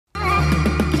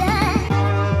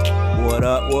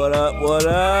What up? What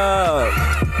up?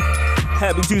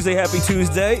 Happy Tuesday, happy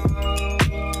Tuesday.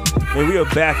 And we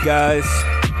are back, guys.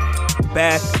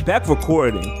 Back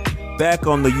recording. Back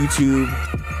on the YouTube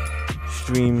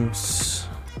streams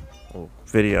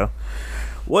video.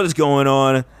 What is going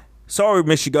on? Sorry we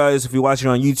missed you guys. If you're watching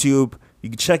on YouTube,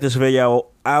 you can check this video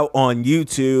out on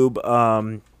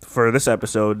YouTube for this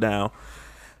episode now.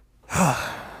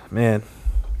 Man,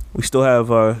 we still have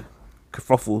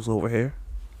kerfuffles over here.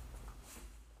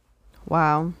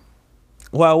 Wow.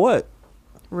 Wow, what?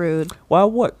 Rude. Wow,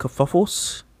 what?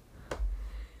 Kerfuffles?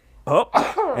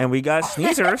 Oh, and we got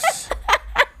sneezers.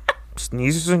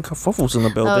 Sneezers and kerfuffles in the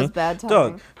building. That was bad timing.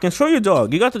 Dog, control your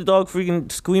dog. You got the dog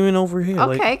freaking screaming over here.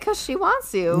 Okay, because she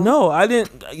wants you. No, I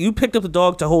didn't. You picked up the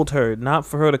dog to hold her, not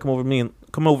for her to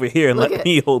come over here and let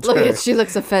me hold her. She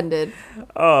looks offended.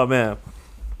 Oh, man.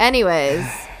 Anyways,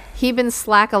 he been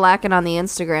slack-a-lacking on the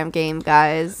Instagram game,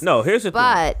 guys. No, here's the thing.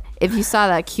 But if you saw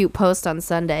that cute post on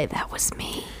Sunday, that was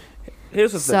me.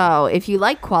 Here's the thing. So if you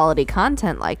like quality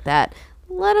content like that,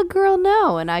 let a girl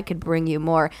know and I could bring you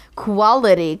more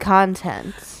quality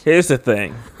content. Here's the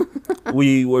thing.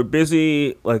 We were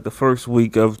busy like the first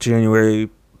week of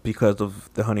January because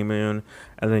of the honeymoon,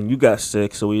 and then you got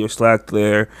sick, so we were slacked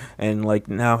there, and like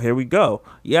now here we go.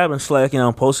 Yeah, I've been slacking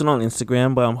on posting on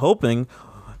Instagram, but I'm hoping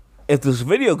if this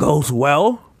video goes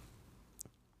well,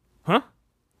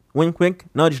 wink wink,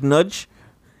 nudge nudge,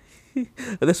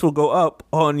 this will go up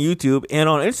on YouTube and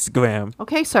on Instagram.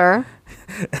 Okay, sir.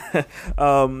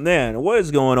 Man, what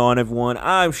is going on, everyone?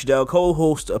 I'm Shadell,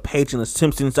 co-host of Page and the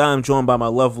Simpsons. I'm joined by my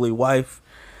lovely wife,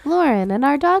 Lauren, and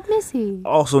our dog, Missy.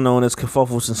 also known as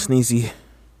Kerfuffles and Sneezy.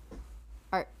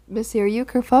 Missy, are you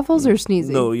kerfuffles or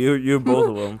sneezy? No, you're both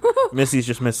of them. Missy's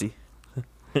just Missy.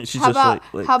 She's how just about,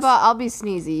 like how about I'll be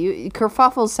sneezy?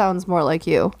 Kerfuffles sounds more like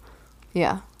you.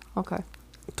 Yeah. Okay.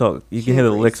 talk. You can hear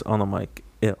the licks on the mic.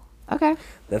 Ew. Okay.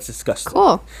 That's disgusting.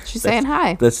 Cool. She's saying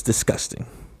hi. That's disgusting.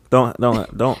 Don't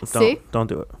See? don't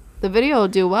do it. The video will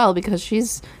do well because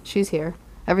she's here.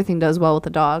 Everything does well with the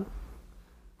dog.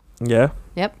 Yeah.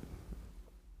 Yep.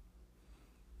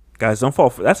 Guys, don't fall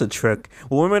for that's a trick.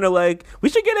 Women are like, we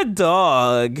should get a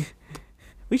dog.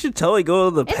 We should totally go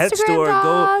to the pet Instagram store,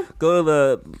 dog. go to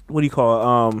the what do you call it?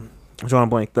 I'm drawing a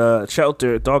blank. The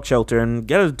shelter, dog shelter, and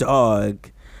get a dog.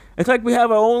 It's like we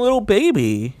have our own little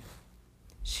baby.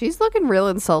 She's looking real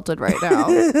insulted right now.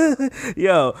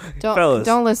 Yo, fellas,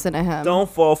 don't listen to him. don't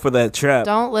fall for that trap.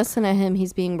 Don't listen to him.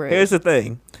 He's being rude. Here's the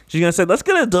thing. She's gonna say, "Let's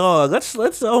get a dog.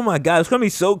 Let's. Oh my God, it's gonna be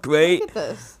so great." Look at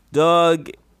this. Dog.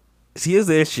 Here's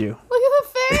the issue. Look at the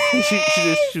face.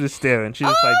 she just staring. She's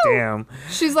just like, damn.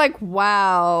 She's like,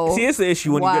 wow. See, here's the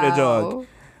issue when you get a dog.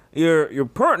 Your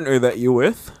partner that you're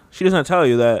with, she doesn't tell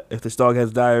you that if this dog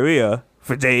has diarrhea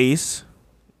for days,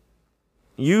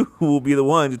 you will be the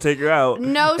one to take her out.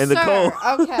 No, in sir. The cold.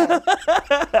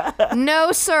 Okay.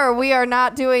 No, sir. We are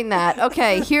not doing that.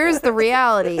 Okay. Here's the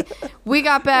reality. We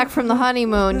got back from the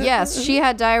honeymoon. Yes, she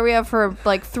had diarrhea for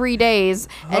like 3 days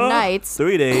and nights.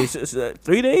 3 days.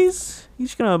 3 days? You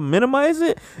just gonna minimize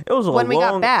it? It was When we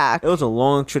got back. It was a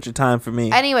long stretch of time for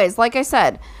me. Anyways, like I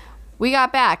said, we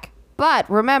got back. But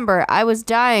remember, I was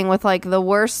dying with like the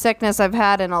worst sickness I've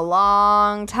had in a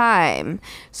long time.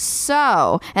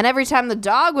 So, and every time the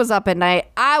dog was up at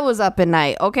night, I was up at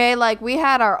night. Okay, like we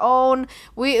had our own.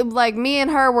 Me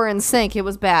and her were in sync. It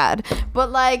was bad,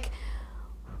 but like,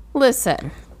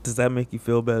 listen. Does that make you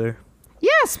feel better?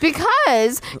 Yes,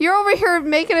 because you're over here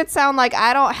making it sound like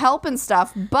I don't help and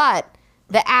stuff. But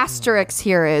the asterisk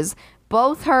here is,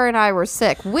 both her and I were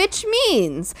sick, which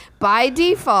means by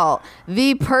default,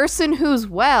 the person who's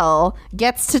well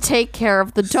gets to take care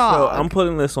of the dog. So I'm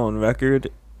putting this on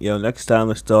record. Next time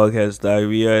this dog has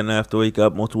diarrhea and I have to wake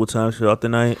up multiple times throughout the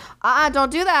night.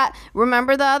 Don't do that.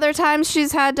 Remember the other times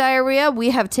she's had diarrhea? We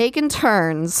have taken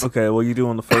turns. Okay, well, you do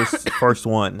on the first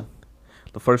one.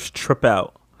 The first trip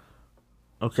out.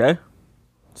 Okay?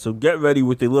 So get ready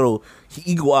with your little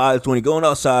eagle eyes when you're going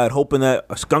outside, hoping that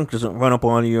a skunk doesn't run up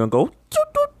on you and go.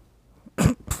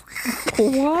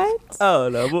 What? Oh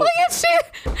no! Look at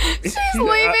she's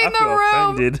leaving the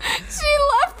room. Offended. She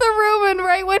left the room, and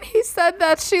right when he said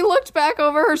that, she looked back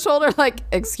over her shoulder like,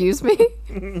 "Excuse me,"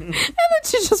 and then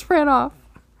she just ran off.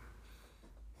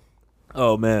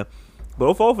 Oh man! But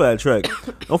don't fall for that trick.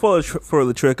 Don't fall for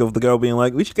the trick of the girl being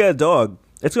like, "We should get a dog.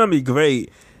 It's gonna be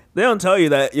great." They don't tell you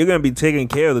that you're going to be taking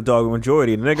care of the dog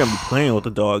majority and they're going to be playing with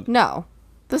the dog. No.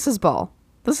 This is bull.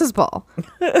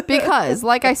 Because,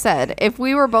 like I said, if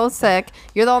we were both sick,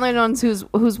 you're the only ones who's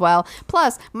well.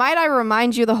 Plus, might I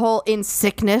remind you the whole in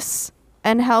sickness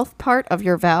and health part of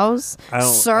your vows,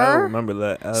 sir. I don't remember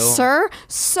that. Sir,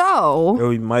 so it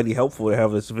would be mighty helpful to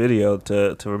have this video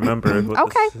to remember.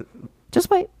 Okay, just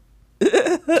wait.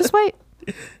 Just wait.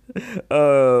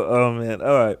 Oh man!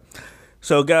 All right.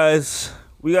 So guys,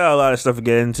 we got a lot of stuff to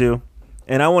get into,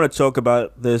 and I want to talk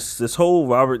about this whole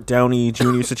Robert Downey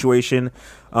Jr. situation.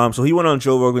 So he went on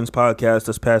Joe Rogan's podcast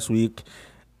this past week,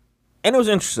 and it was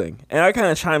interesting. And I kind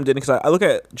of chimed in because I look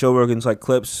at Joe Rogan's like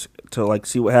clips to like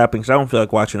see what happens. I don't feel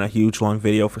like watching a huge long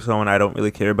video for someone I don't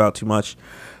really care about too much.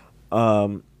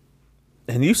 And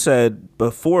you said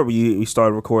before we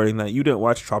started recording that you didn't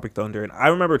watch Tropic Thunder, and I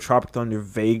remember Tropic Thunder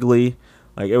vaguely.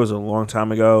 Like, it was a long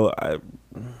time ago. I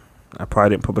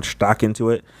probably didn't put much stock into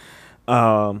it.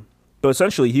 But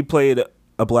essentially, he played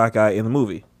a black guy in the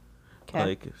movie. Okay.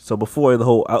 Like, so before the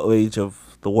whole outrage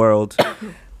of the world,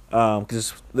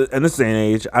 because in this day and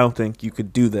age, I don't think you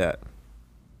could do that.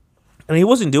 And he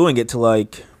wasn't doing it to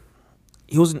like.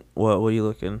 He wasn't. What are you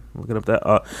looking up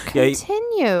that?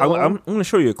 Continue. Yeah. I'm going to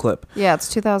show you a clip. Yeah, it's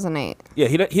 2008. Yeah,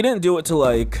 he didn't do it to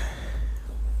like.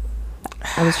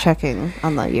 I was checking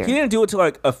on the year. He didn't do it to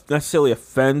like necessarily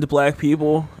offend black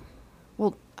people.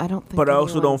 Well, I don't think. But I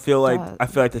also don't feel like does. I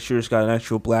feel like the shooter's got an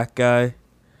actual black guy.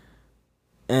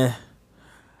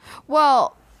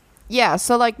 Well, yeah.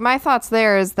 So like my thoughts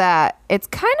there is that it's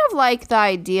kind of like the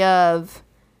idea of.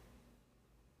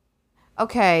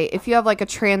 Okay, if you have like a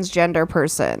transgender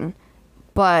person,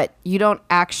 but you don't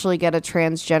actually get a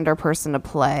transgender person to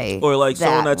play, Or like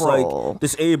someone that's role. like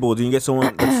disabled, and you get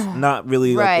someone that's not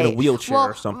really like in a wheelchair well,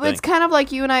 or something. It's kind of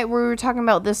like you and I we were talking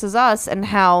about This Is Us and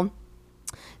how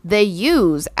they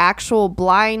use actual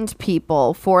blind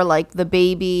people for like the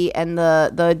baby and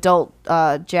the adult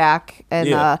Jack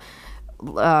and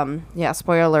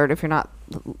spoiler alert if you're not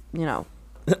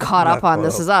caught up on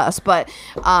This Is Us, but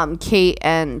Kate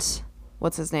and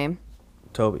what's his name?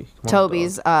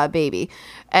 Toby's baby.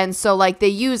 And so like they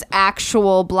use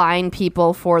actual blind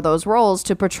people for those roles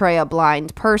to portray a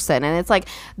blind person. And it's like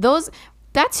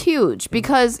that's huge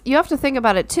because you have to think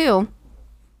about it too.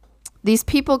 These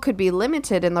people could be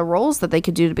limited in the roles that they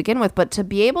could do to begin with, but to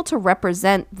be able to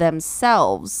represent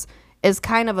themselves is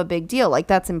kind of a big deal. Like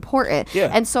that's important. Yeah.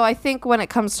 And so I think when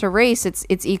it comes to race,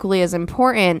 it's equally as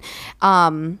important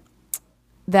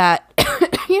that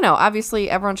obviously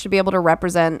everyone should be able to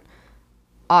represent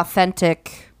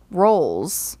authentic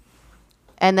roles.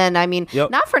 And then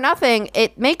not for nothing,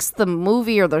 it makes the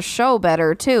movie or the show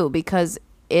better too because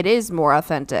it is more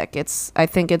authentic. I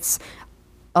think it's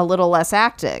a little less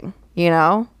acting,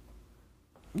 Yeah,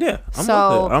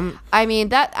 so with it.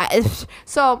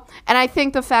 and I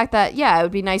think the fact that it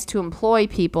would be nice to employ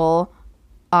people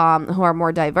who are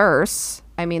more diverse.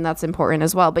 I mean, that's important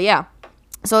as well. But yeah,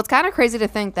 so it's kind of crazy to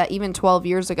think that even 12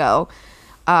 years ago,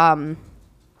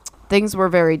 things were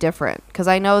very different. Because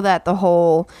I know that the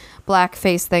whole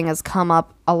blackface thing has come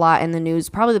up a lot in the news,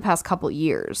 probably the past couple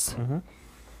years. Mm-hmm.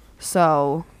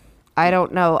 So I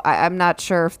don't know. I'm not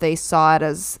sure if they saw it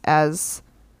as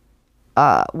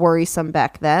worrisome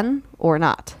back then or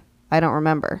not. I don't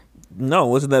remember. No,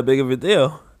 it wasn't that big of a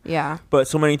deal. Yeah. But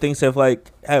so many things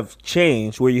have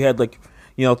changed where you had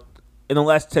in the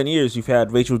last 10 years, you've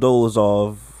had Rachel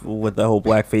Dolezal with the whole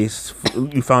blackface.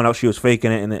 You found out she was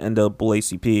faking it in the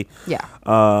NAACP. Yeah.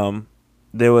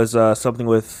 There was something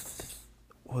with,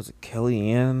 what was it,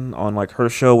 Kellyanne on like her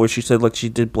show where she said like she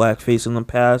did blackface in the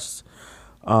past.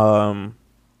 A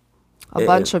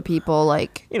bunch of people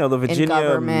like the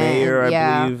Virginia mayor,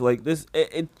 I believe, like this.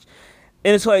 And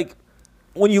it's like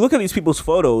when you look at these people's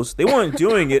photos, they weren't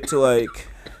doing it to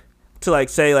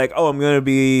say like, oh, I'm gonna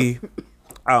be.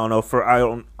 I don't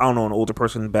know an older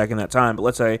person back in that time, but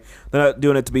let's say they're not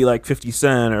doing it to be like 50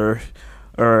 Cent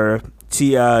or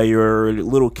T.I. or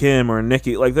Lil' Kim or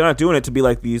Nicki. Like they're not doing it to be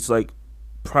like these like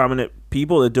prominent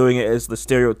people. They're doing it as the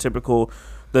stereotypical,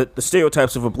 the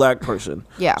stereotypes of a black person.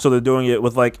 Yeah. So they're doing it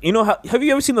with like have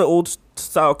you ever seen the old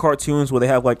style cartoons where they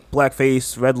have like black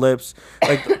face, red lips,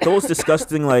 like those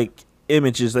disgusting like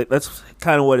images? Like that's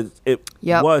kind of what it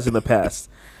was in the past.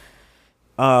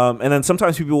 And then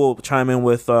sometimes people will chime in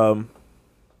with the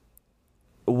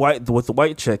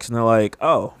white chicks, and they're like,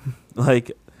 "Oh,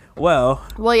 like, well."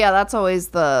 Well, yeah, that's always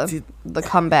the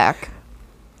comeback.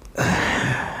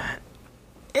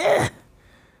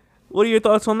 What are your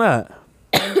thoughts on that?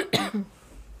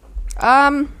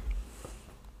 I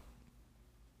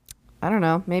don't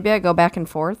know. Maybe I go back and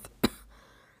forth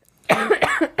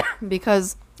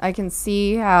because I can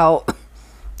see how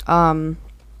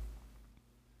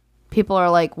people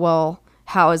are like, well,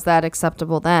 how is that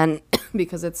acceptable then?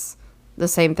 Because it's the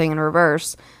same thing in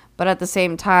reverse. But at the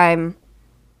same time,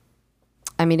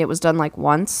 I mean, it was done like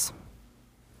once.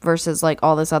 versus like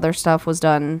all this other stuff was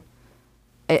done.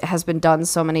 It has been done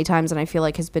so many times, and I feel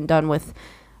like has been done with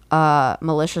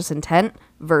malicious intent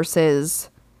versus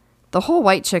the whole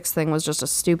white chicks thing was just a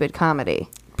stupid comedy.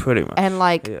 Pretty much. And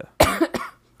like,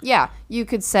 yeah, you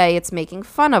could say it's making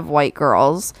fun of white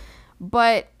girls,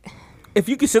 but if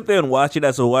you could sit there and watch it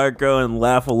as a white girl and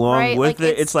laugh along right, with like,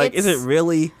 it, it's like, is it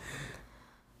really?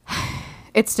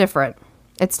 It's different.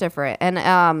 It's different.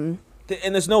 And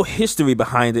there's no history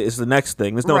behind it is the next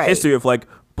thing. There's no right. history of like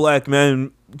black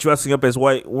men dressing up as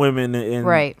white women and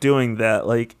right. doing that.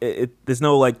 Like there's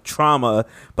no like trauma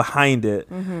behind it.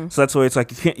 Mm-hmm. So that's why it's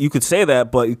like you could say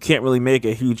that, but you can't really make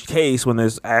a huge case when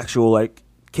there's actual like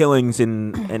killings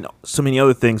and so many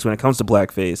other things when it comes to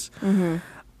blackface.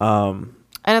 Mm-hmm.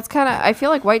 And it's kind of, I feel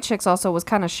like White Chicks also was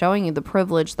kind of showing you the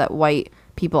privilege that white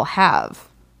people have.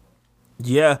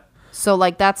 Yeah. So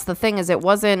like that's the thing is it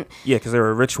wasn't. Yeah, because they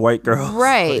were rich white girls.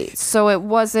 Right. Like, so it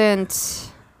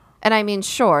wasn't. And I mean,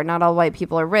 sure, not all white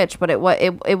people are rich, but it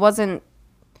wasn't.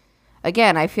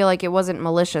 Again, I feel like it wasn't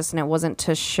malicious, and it wasn't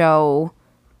to show.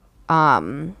 I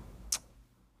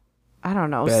don't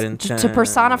know, to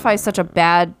personify such a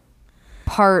bad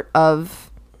part of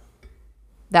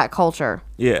that culture.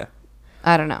 Yeah.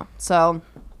 I don't know. So,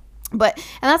 but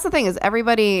and that's the thing is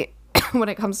everybody when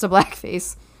it comes to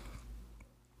blackface,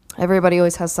 everybody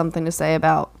always has something to say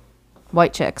about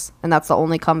white chicks, and that's the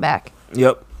only comeback.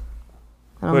 Yep.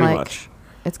 And I'm pretty like, much.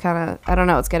 It's kind of, I don't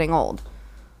know, it's getting old.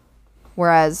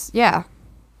 Whereas, yeah,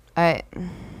 I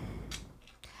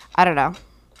don't know.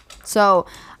 So,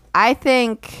 I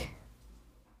think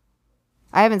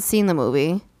I haven't seen the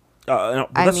movie. No,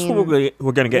 but that's what we're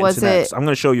going to get into next. I'm going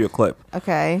to show you a clip.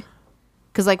 Okay.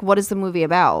 Because, like, what is the movie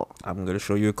about? I'm going to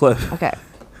show you a clip. Okay.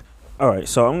 All right,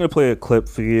 so I'm going to play a clip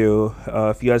for you.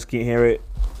 If you guys can't hear it.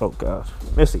 Oh, God.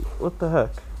 Missy, what the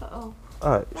heck? Uh-oh.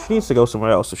 All right, she needs to go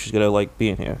somewhere else if she's going to, like, be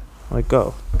in here. Like,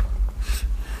 go.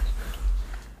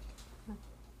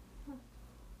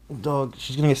 Dog,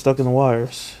 she's going to get stuck in the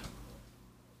wires.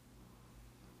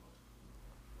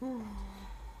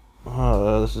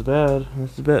 Oh, this is bad.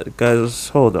 This is bad. Guys,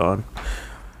 hold on.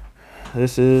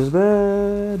 This is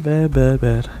bad, bad, bad,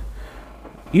 bad.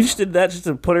 You just did that just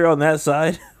to put her on that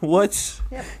side? What?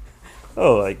 Yep.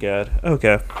 Oh my God.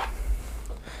 Okay.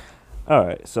 All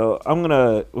right. So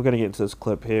we're gonna get into this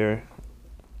clip here.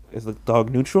 Is the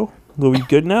dog neutral? Are we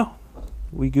good now?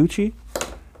 We Gucci?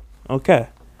 Okay.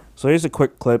 So here's a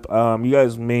quick clip. You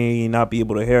guys may not be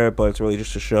able to hear it, but it's really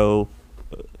just to show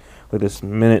like this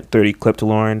minute 30 clip to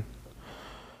Lauren.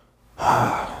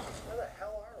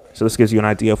 So this gives you an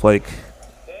idea of like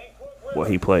what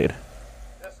he played.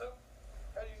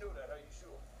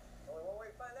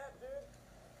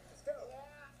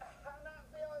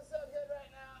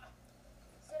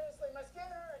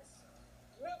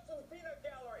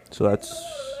 So that's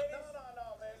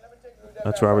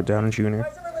Robert Downey Jr.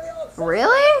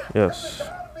 Really? Yes.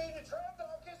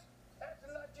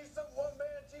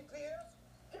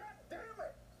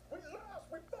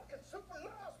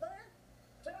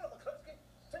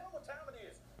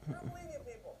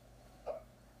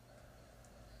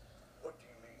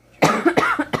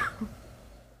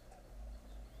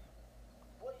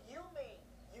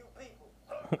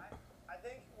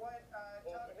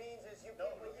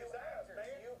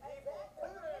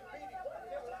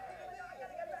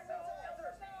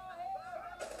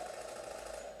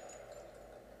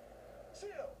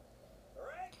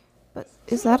 But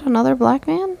is that another black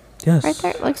man? Yes. Right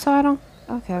there? Like, so I don't...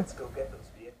 Okay. Let's go get those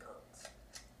Viet Congs.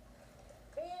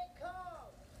 Viet Cong!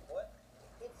 What?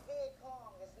 It's Viet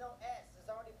Cong. There's no S. There's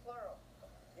already plural.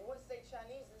 You wouldn't say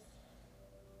Chinese's.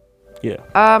 Yeah.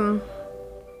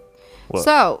 What?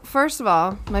 So, first of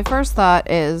all, my first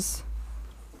thought is...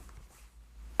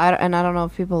 I don't know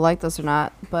if people like this or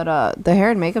not, but the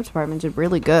hair and makeup department did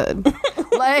really good.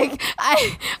 Like,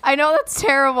 I know that's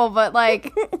terrible, but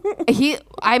like,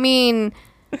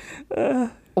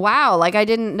 wow, like I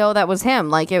didn't know that was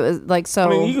him. Like it was like so. I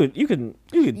mean, you could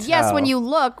yes, tell. when you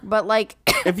look, but like,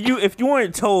 if you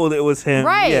weren't told it was him,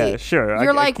 right? Yeah, sure.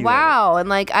 You're like, wow, and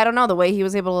like I don't know the way he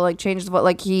was able to like change the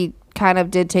like he kind of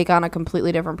did take on a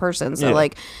completely different person. So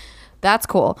like, that's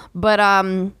cool. But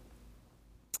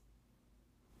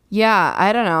yeah,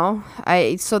 I don't know.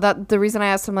 So that the reason I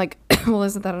asked him like, well,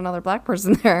 isn't that another black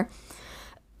person there?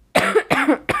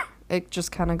 It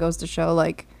just kind of goes to show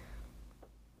like,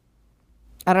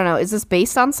 I don't know. Is this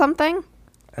based on something?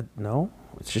 No,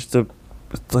 it's just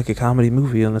it's like a comedy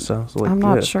movie in a sense. Like, I'm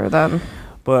not sure then.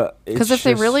 But because if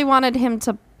they really wanted him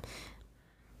to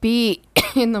be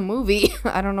in the movie,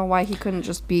 I don't know why he couldn't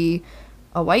just be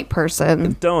a white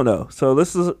person. Don't know. So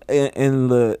this is in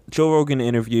the Joe Rogan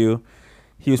interview.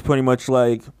 he was pretty much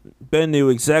like, Ben knew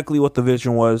exactly what the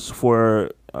vision was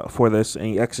for this, and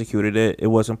he executed it. It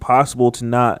was impossible to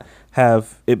not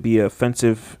have it be an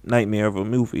offensive nightmare of a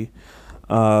movie.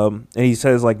 And he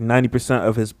says like 90%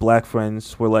 of his black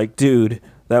friends were like, dude,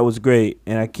 that was great,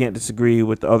 and I can't disagree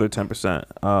with the other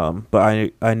 10%.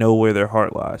 But I know where their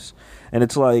heart lies. And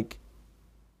it's like,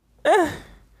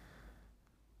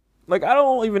 like, I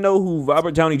don't even know who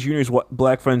Robert Downey Jr.'s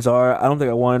black friends are. I don't think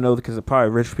I want to know because they're probably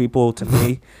rich people to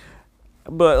me.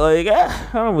 But, like, I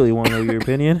don't really want to know your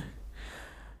opinion.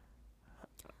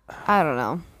 I don't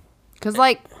know. Because,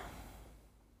 like,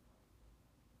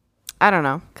 I don't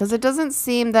know. Because it doesn't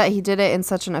seem that he did it in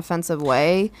such an offensive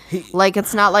way. It's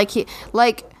not like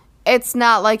it's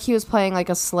not like he was playing like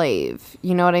a slave.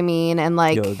 You know what I mean? And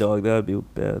like, yo, dog, that'd be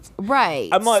bad.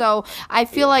 Right. So I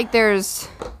feel like there's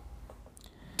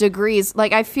degrees.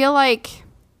 Like, I feel like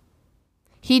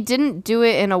he didn't do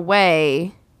it in a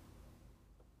way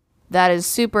that is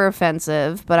super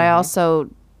offensive, but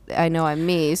I know I'm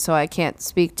me, so I can't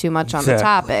speak too much on the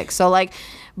topic. So like,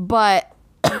 but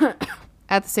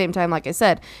at the same time, like I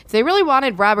said, if they really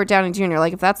wanted Robert Downey Jr.,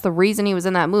 like if that's the reason he was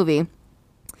in that movie,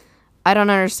 I don't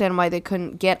understand why they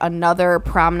couldn't get another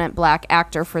prominent black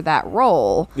actor for that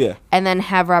role. Yeah. And then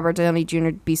have Robert Downey Jr.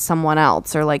 be someone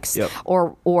else, or like,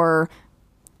 or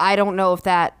I don't know if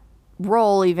that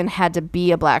role even had to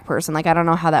be a black person. Like, I don't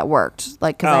know how that worked.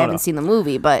 Like, because I haven't seen the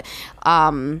movie, but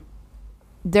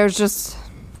there's just,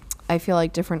 I feel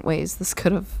like different ways this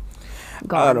could have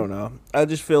gone. I don't know. I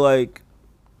just feel like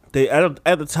they at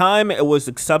the time it was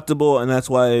acceptable, and that's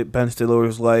why Ben Stiller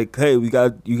was like, "Hey, you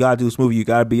got to do this movie. You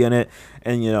got to be in it."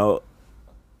 And you know,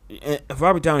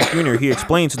 Robert Downey Jr. he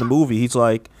explains in the movie, he's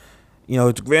like, you know,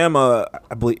 his grandma,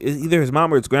 I believe either his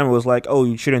mom or his grandma was like, "Oh,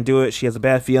 you shouldn't do it. She has a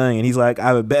bad feeling," and he's like, "I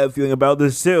have a bad feeling about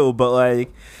this too." But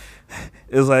like,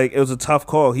 it was a tough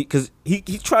call. He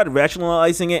tried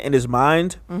rationalizing it in his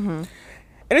mind, and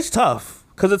it's tough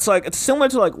because it's like it's similar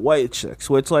to like White Chicks,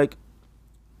 where it's like,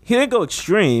 he didn't go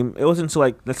extreme. It wasn't to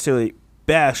like necessarily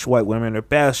bash white women or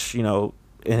bash, you know,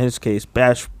 in his case,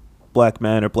 bash black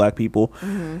men or black people.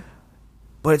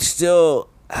 But it's still,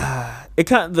 it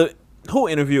kind of, the whole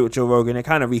interview with Joe Rogan, it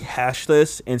kind of rehashed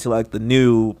this into like the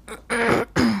new,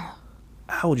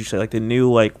 how would you say, like the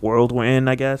new like world we're in,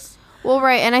 I guess. Well,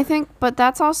 right, and I think, but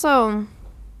that's also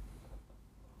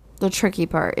the tricky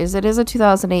part. Is it is a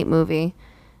 2008 movie,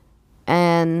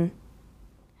 and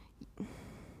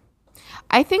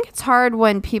I think it's hard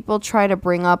when people try to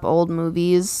bring up old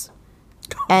movies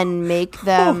and make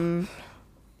them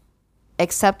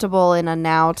acceptable in a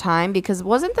now time, because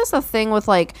wasn't this a thing with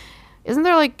like, isn't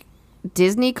there like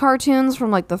Disney cartoons from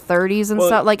like the 30s and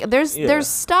stuff? Like there's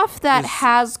stuff that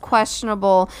has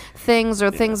questionable things,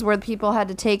 or things where people had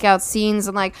to take out scenes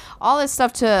and like all this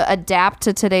stuff to adapt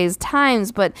to today's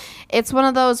times. But it's one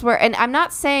of those where, and I'm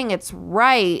not saying it's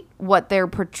right what they're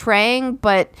portraying,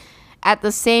 but at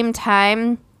the same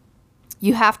time,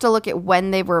 you have to look at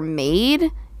when they were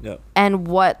made and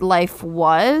what life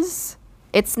was.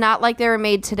 It's not like they were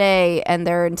made today and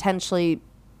they're intentionally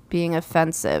being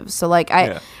offensive. So like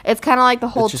it's kind of like the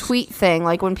whole tweet thing.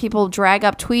 Like when people drag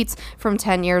up tweets from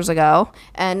 10 years ago,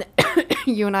 and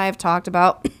you and I have talked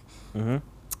about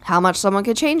how much someone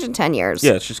could change in 10 years.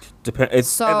 Yeah, it's just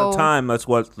it's at the time that's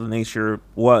what the nature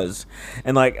was,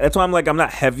 and like that's why I'm like, I'm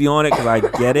not heavy on it because I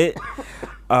get it.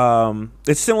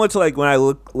 It's similar to like when I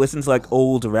listen to like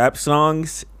old rap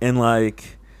songs, and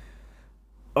like,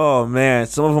 oh man,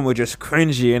 some of them were just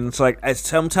cringy, and it's like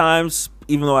sometimes,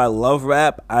 even though I love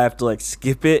rap, I have to like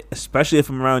skip it, especially if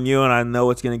I'm around you and I know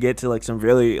it's gonna get to like some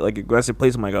really like aggressive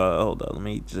place. I'm like, oh, hold on, let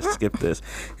me just skip this,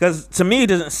 because to me it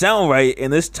doesn't sound right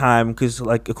in this time, because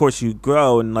like of course you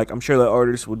grow, and like I'm sure the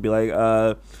artists would be like,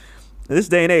 in this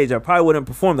day and age I probably wouldn't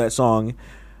perform that song,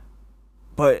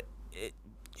 but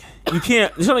you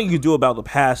can't, there's nothing you can do about the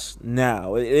past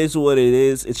now. It is what it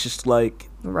is. It's just like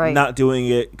not doing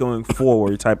it going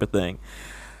forward type of thing.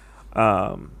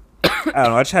 I don't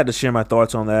know. I just had to share my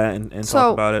thoughts on that and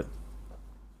talk about it.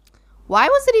 Why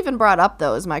was it even brought up,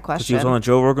 though, is my question. She was on a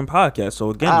Joe Rogan podcast. So,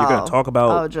 again, you're going to talk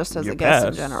about just as your a guest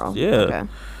past. in general. Yeah. Okay.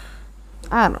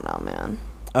 I don't know,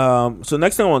 man. So,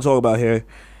 next thing I want to talk about here,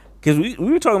 because we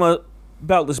were talking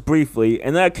about this briefly,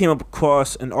 and then I came up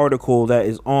across an article that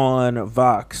is on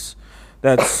Vox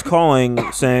that's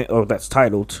that's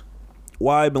titled,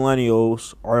 "Why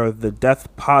Millennials Are the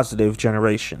Death Positive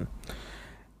Generation."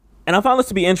 And I found this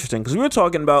to be interesting because we were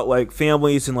talking about like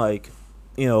families and like,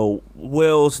 you know,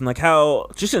 wills, and like how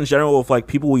just in general with like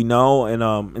people we know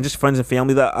and just friends and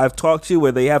family that I've talked to,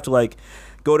 where they have to like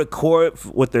go to court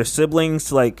with their siblings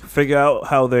to like figure out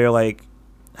how their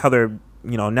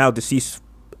you know now deceased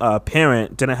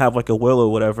parent didn't have like a will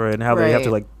or whatever, and how they have to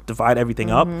Right. like divide everything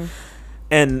up.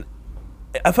 And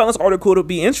I found this article to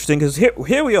be interesting because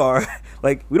here we are,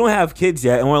 like we don't have kids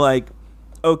yet, and we're like,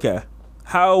 okay,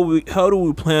 how do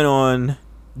we plan on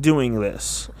doing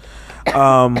this?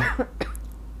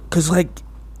 Because like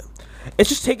it's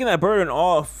just taking that burden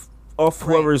off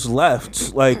whoever's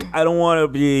left. Like I don't want to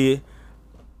be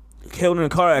killed in a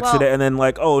car accident Well- and then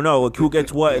like, oh no, like who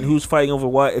gets what and who's fighting over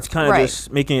what. It's kind of Right.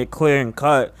 just making it clear and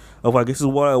cut of like, this is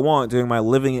what I want during my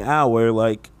living hour.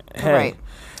 Like, hey, Right.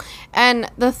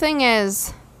 And the thing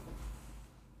is,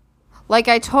 like,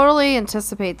 I totally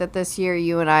anticipate that this year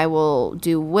you and I will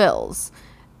do wills.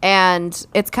 And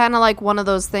it's kind of like one of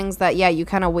those things that, yeah, you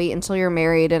kind of wait until you're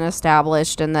married and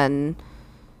established, and then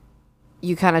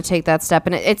you kind of take that step.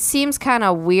 And it seems kind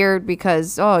of weird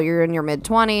because, oh, you're in your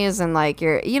mid-20s and, like,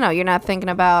 you're not thinking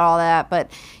about all that. But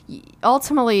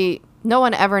ultimately, no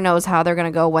one ever knows how they're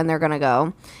going to go, when they're going to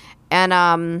go.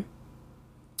 And,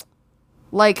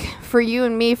 like, for you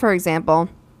and me, for example,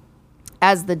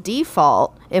 as the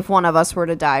default, if one of us were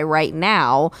to die right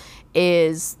now,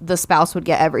 is the spouse would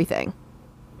get everything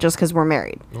just because we're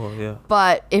married. oh yeah,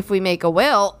 But if we make a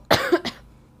will,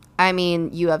 I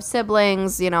mean, you have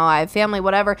siblings, I have family,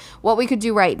 whatever. What we could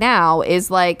do right now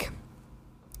is, like,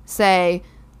 say,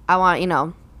 I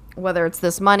want, whether it's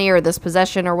this money or this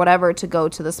possession or whatever to go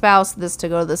to the spouse, this to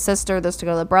go to the sister, this to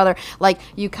go to the brother. Like,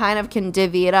 you kind of can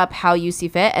divvy it up how you see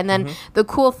fit. And then the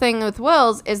cool thing with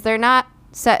wills is they're not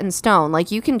set in stone.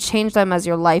 Like, you can change them as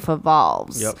your life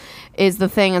evolves. Yep. Is the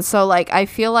thing. And so, like, I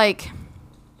feel like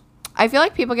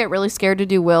people get really scared to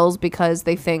do wills because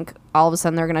they think all of a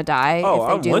sudden they're gonna die oh, if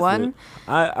they I'm do with one.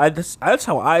 it. That's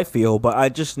how I feel, but I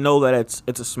just know that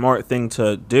it's a smart thing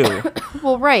to do.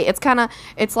 Well, right.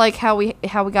 It's like how we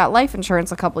got life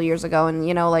insurance a couple years ago, and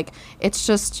like, it's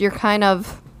just, you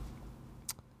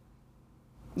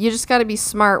just got to be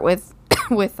smart with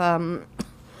With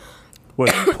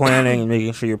planning and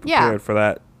making sure you're Yeah. prepared for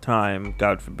that time,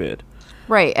 God forbid.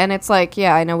 right. And it's like,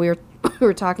 yeah, I know we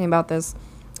were talking about this,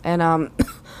 and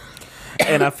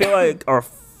And I feel like our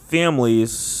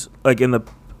families, like in the,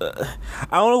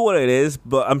 I don't know what it is,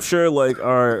 but I'm sure like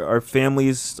our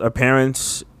families, our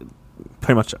parents,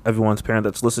 pretty much everyone's parent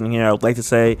that's listening here, I would like to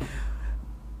say,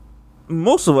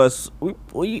 most of us,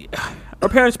 we our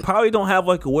parents probably don't have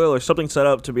like a will or something set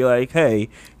up to be like, hey,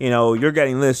 you're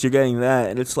getting this, you're getting that,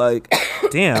 and it's like,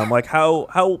 damn, like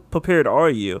how prepared are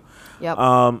you? yep.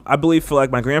 I believe for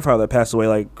like my grandfather that passed away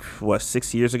like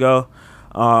 6 years ago.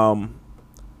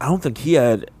 I don't think he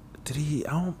had. Did he?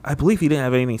 I believe he didn't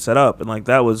have anything set up, and like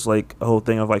that was like a whole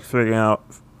thing of like figuring out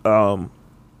how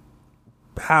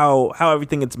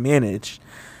everything gets managed.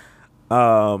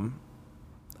 And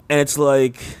it's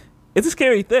like, it's a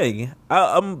scary thing.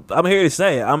 I'm here to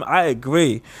say I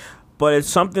agree, but it's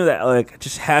something that like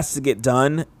just has to get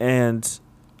done, and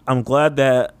I'm glad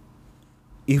that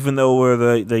even though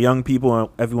we're the young people and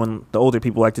everyone, the older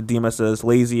people like to deem us as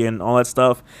lazy and all that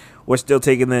stuff, we're still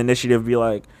taking the initiative to be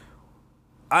like,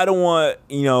 I don't want,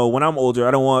 when I'm older,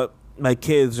 I don't want my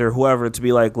kids or whoever to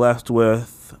be like left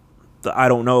with the I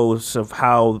don't knows of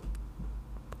how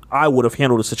I would have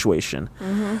handled the situation.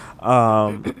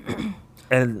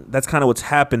 And that's kind of what's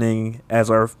happening as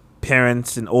our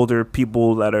parents and older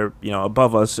people that are,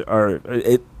 above us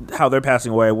how they're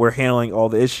passing away. We're handling all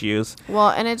the issues. Well,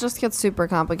 and it just gets super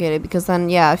complicated because then,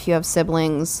 yeah, if you have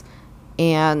siblings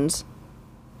and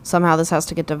somehow this has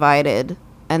to get divided,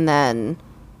 and then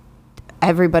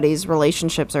everybody's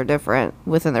relationships are different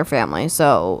within their family.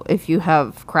 So if you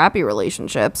have crappy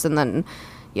relationships, and then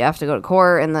you have to go to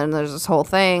court, and then there's this whole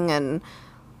thing, and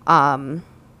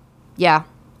yeah,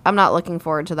 I'm not looking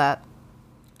forward to that.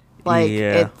 Like,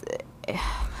 Yeah.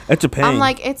 It's a pain. I'm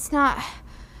like, it's not.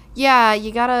 Yeah,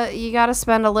 you gotta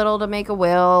spend a little to make a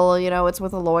will. It's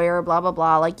with a lawyer, blah blah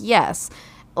blah. Like, yes,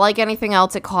 like anything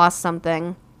else, it costs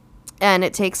something, and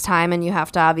it takes time, and you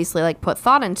have to obviously like put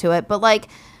thought into it. But like,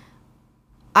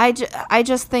 I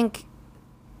just think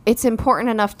it's important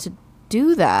enough to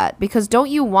do that, because don't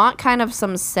you want kind of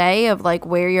some say of like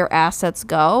where your assets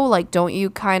go? Like, don't you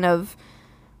kind of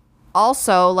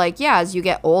also, like, yeah, as you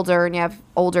get older and you have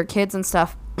older kids and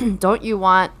stuff, don't you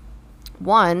want,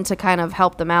 one, to kind of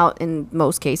help them out in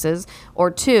most cases,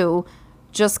 or two,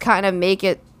 just kind of make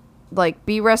it like,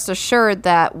 be rest assured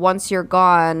that once you're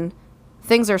gone,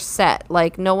 things are set.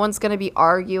 Like, no one's going to be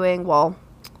arguing. Well,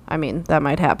 I mean, that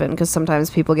might happen because sometimes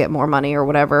people get more money or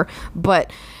whatever, but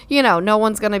no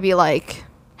one's going to be like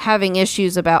having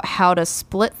issues about how to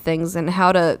split things and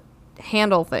how to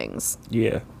handle things.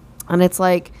 Yeah. And it's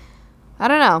like, I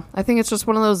don't know. I think it's just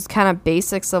one of those kind of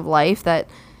basics of life that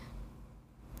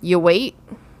you wait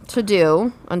to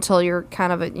do until you're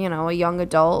kind of a young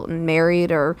adult and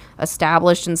married or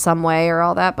established in some way or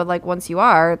all that. But like once you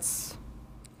are, it's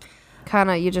kind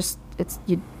of you just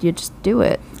do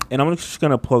it. And I'm just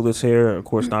going to plug this here. Of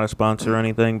course, not a sponsor or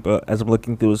anything, but as I'm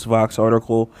looking through this Vox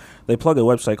article, they plug a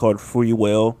website called Free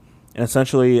Will. And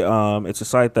essentially, it's a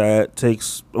site that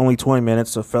takes only 20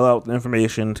 minutes to fill out the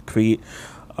information to create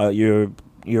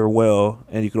your will,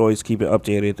 and you can always keep it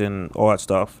updated and all that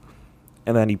stuff.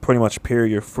 And then you pretty much pair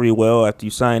your free will after you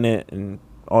sign it and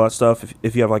all that stuff.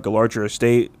 If you have like a larger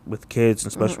estate with kids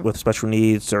and with special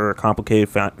needs or complicated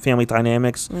family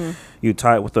dynamics, you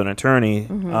tie it with an attorney.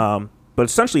 But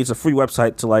essentially, it's a free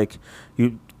website to like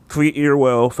you create your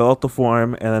will, fill out the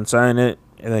form, and then sign it,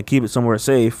 and then keep it somewhere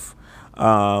safe.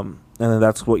 And then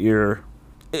that's what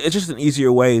it's just an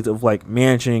easier way of like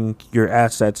managing your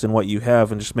assets and what you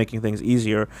have and just making things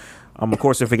easier. Of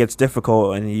course, if it gets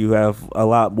difficult and you have a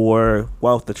lot more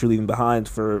wealth that you're leaving behind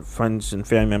for friends and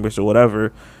family members or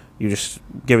whatever, you just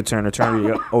give it to an attorney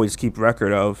you always keep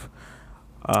record of.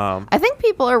 I think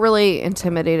people are really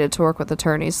intimidated to work with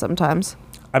attorneys sometimes.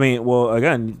 I mean, well,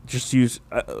 again, just use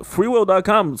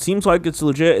freewill.com. Seems like it's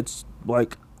legit. It's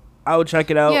like, I would check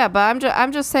it out. Yeah, but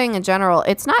I'm just saying in general,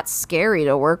 it's not scary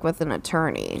to work with an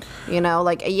attorney.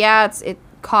 Like it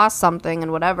costs something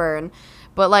and whatever,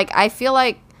 but like I feel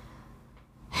like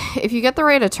if you get the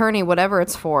right attorney, whatever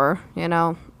it's for,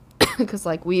 because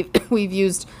like we've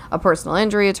used a personal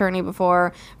injury attorney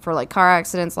before for like car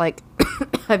accidents. Like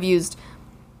I've used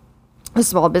a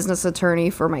small business attorney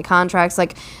for my contracts.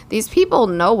 Like these people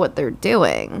know what they're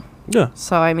doing. Yeah.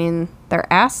 So I mean,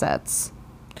 they're assets.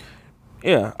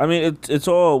 Yeah, I mean it's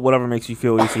all whatever makes you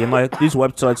feel easy, and like these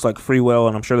websites like Free Will,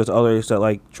 and I'm sure there's others that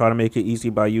like try to make it easy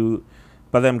by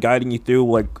them guiding you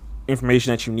through like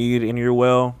information that you need in your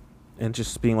will, and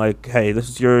just being like, hey, this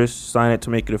is yours, sign it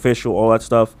to make it official, all that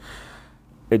stuff.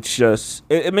 It's just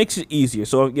it makes it easier.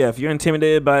 So yeah, if you're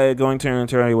intimidated by going to an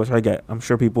attorney, which I get, I'm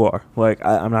sure people are. Like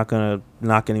I'm not gonna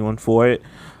knock anyone for it.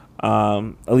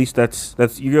 At least that's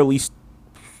you at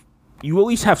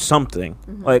least have something.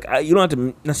 Like you don't have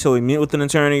to necessarily meet with an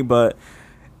attorney, but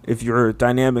if your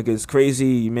dynamic is crazy,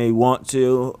 you may want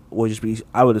to, or just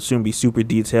I would assume be super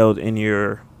detailed in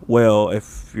your will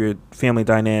if your family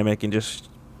dynamic and just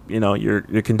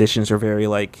your conditions are very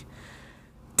like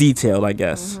detailed, I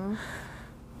guess.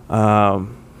 Yeah,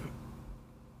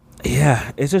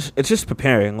 it's just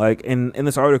preparing. Like in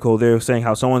this article, they're saying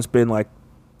how someone's been like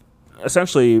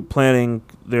essentially planning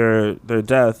their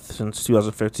death since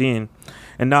 2015,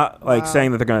 and not like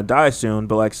saying that they're gonna die soon,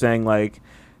 but like saying like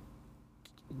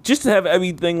just to have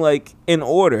everything like in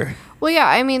order. Well, yeah,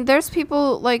 I mean, there's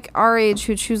people like our age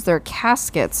who choose their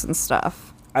caskets and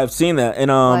stuff. I've seen that,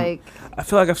 and I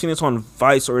feel like I've seen this on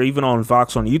Vice or even on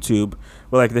Vox on YouTube,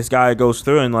 where like this guy goes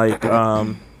through and like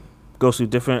goes through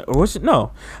different, or was it?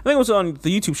 No, I think it was on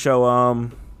the YouTube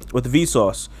show with the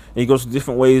Vsauce, and he goes through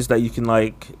different ways that you can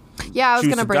like. Yeah, I was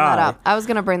gonna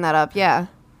bring that up. Yeah.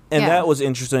 And that was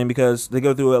interesting because they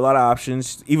go through a lot of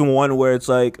options, even one where it's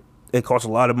like it costs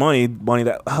a lot of money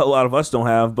that a lot of us don't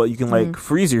have, but you can like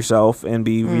freeze yourself and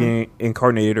be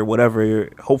reincarnated or whatever,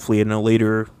 hopefully in a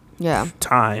later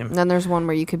time. And then there's one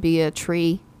where you could be a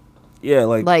tree. Yeah,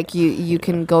 like you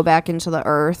can go back into the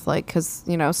earth, like because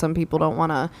some people don't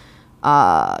want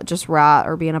to just rot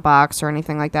or be in a box or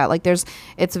anything like that. Like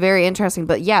it's very interesting,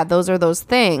 but yeah, those are those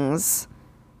things.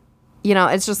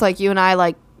 It's just like you and I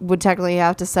like would technically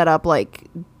have to set up like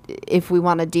if we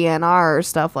want a DNR or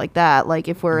stuff like that, like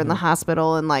if we're in the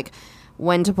hospital and like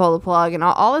when to pull the plug and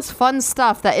all this fun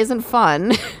stuff that isn't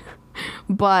fun,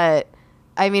 but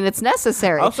I mean it's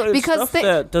necessary also, because stuff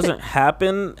that doesn't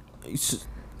happen.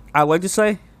 I like to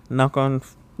say knock on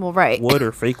wood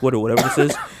or fake wood or whatever this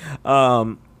is,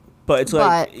 but it's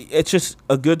like it's just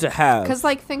a good to have. Because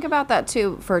like think about that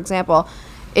too. For example,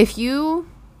 if you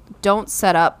don't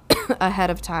set up ahead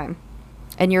of time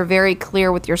and you're very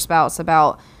clear with your spouse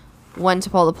about when to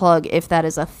pull the plug, if that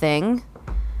is a thing,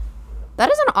 that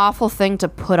is an awful thing to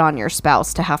put on your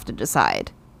spouse to have to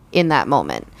decide in that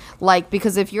moment. Like,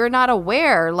 because if you're not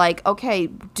aware, like, okay,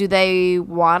 do they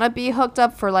want to be hooked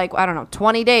up for like, I don't know,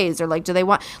 20 days or like, do they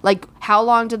want, like, how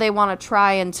long do they want to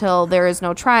try until there is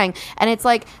no trying? And it's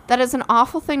like, that is an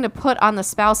awful thing to put on the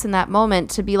spouse in that moment,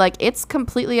 to be like, it's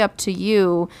completely up to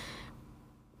you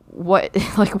what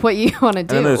you want to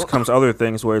do. And then there comes other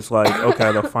things where it's like,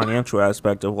 okay, the financial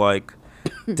aspect of like,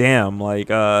 damn, like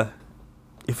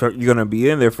if you're gonna be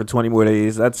in there for 20 more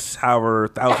days, that's however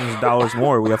thousands of dollars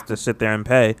more we have to sit there and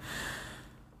pay.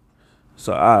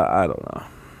 So I don't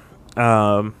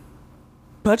know.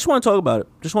 But I just want to talk about it.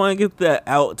 Just want to get that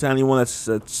out to anyone that's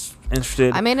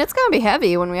interested. I mean, it's gonna be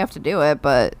heavy when we have to do it,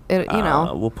 but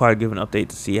we'll probably give an update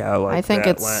to see how I think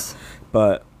that it's went.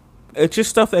 But it's just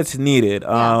stuff that's needed.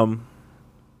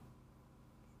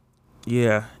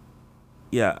 Yeah,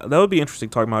 that would be interesting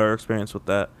talking about our experience with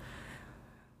that.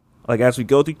 Like as we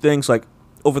go through things, like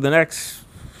over the next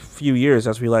few years,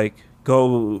 as we like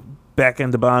go back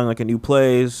into buying like a new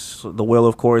place, the will,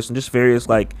 of course, and just various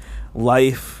like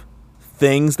life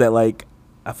things that like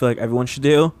I feel like everyone should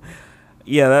do.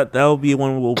 Yeah, that'll be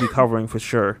one we'll be covering for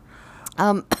sure.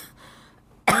 I'm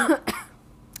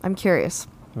curious.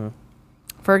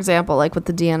 For example, like with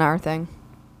the DNR thing,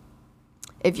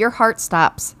 if your heart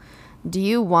stops, do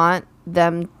you want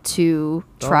them to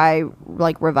try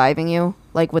like reviving you,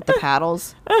 like with the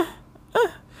paddles?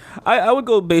 I would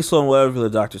go based on whatever the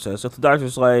doctor says. If the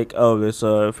doctor's like, oh, there's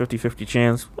a 50-50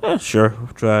 chance, sure,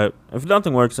 try it. If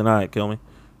nothing works, then kill me.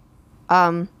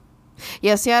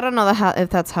 Yeah, see, I don't know if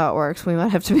that's how it works. We might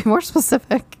have to be more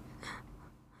specific.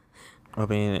 I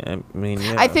mean,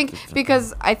 yeah. I think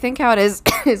because I think how it is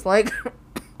is like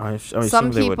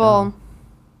some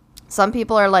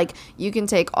people are like, you can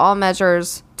take all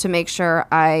measures to make sure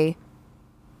I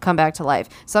come back to life.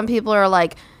 Some people are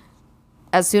like,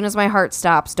 as soon as my heart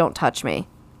stops, don't touch me.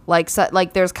 Like, so,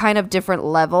 like there's kind of different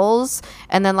levels,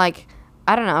 and then like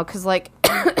I don't know, because like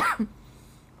I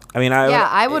mean,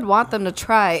 I would want them to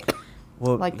try.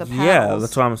 Well, like the paddles. Yeah,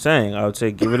 that's what I'm saying. I would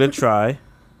say give it a try.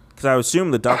 Because I would assume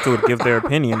the doctor would give their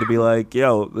opinion to be like,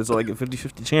 yo, there's like a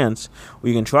 50-50 chance.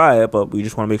 We can try it, but we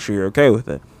just want to make sure you're okay with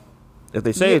it. If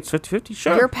they say it's 50-50,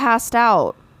 sure. You're passed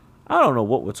out. I don't know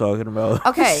what we're talking about.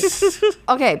 Okay.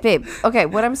 Okay, babe. Okay,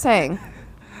 what I'm saying.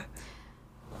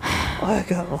 I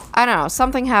don't know.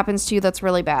 Something happens to you that's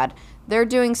really bad. They're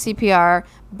doing CPR,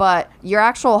 but your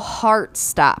actual heart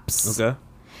stops. Okay.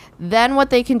 Then what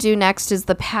they can do next is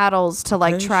the paddles to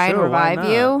like try and revive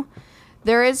you.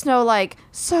 There is no like,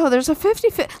 so there's a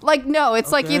 50-50. Like, no,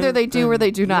 it's like either they do or they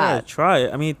do not. Yeah, try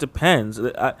it. I mean, it depends.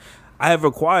 I have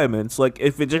requirements. Like,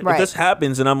 if if this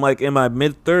happens and I'm like in my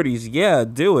mid-30s, yeah,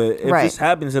 do it. If this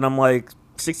happens and I'm like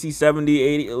 60, 70,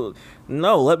 80,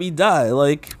 no, let me die.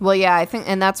 Like, well, yeah, I think,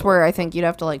 and that's where I think you'd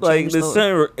have to like change the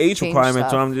same age requirements.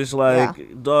 So I'm just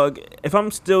like, dog, if I'm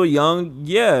still young,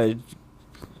 yeah,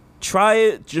 try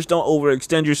it. Just don't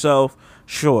overextend yourself.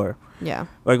 Sure. Yeah.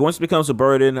 Like once it becomes a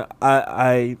burden,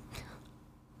 I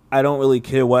don't really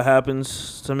care what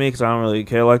happens to me because I don't really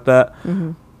care like that.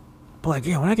 Mm-hmm. But like,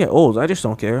 yeah, when I get old, I just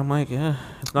don't care. I'm like, yeah,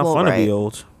 it's not fun to be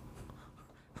old.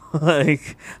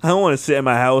 Like, I don't want to sit in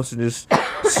my house and just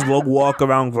slow walk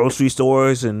around grocery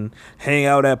stores and hang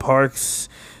out at parks,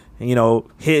 and,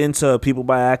 hit into people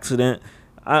by accident.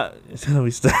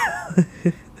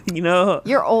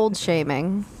 You're old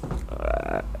shaming.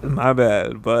 My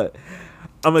bad, but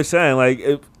I'm just saying,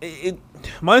 like,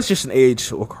 mine's just an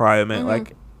age requirement. Mm-hmm.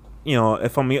 Like,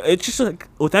 if it's just like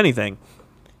with anything.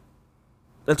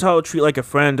 That's how I would treat like a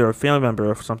friend or a family member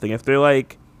or something. If they're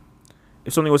like,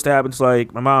 if something was to happen to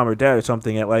like my mom or dad or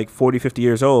something at like 40, 50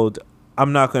 years old,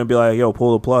 I'm not going to be like, yo,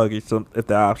 pull the plug if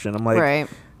the option. I'm like,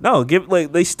 no,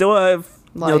 they still have,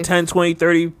 10, 20,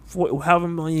 30, 40, however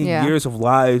many years of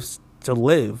lives to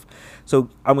live.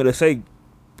 So I'm going to say,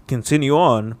 continue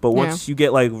on, but once you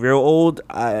get like real old,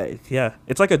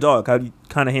 it's like a dog. How do you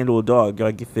kind of handle a dog?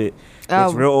 Like if it's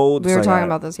real old, we were talking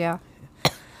about this.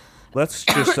 Let's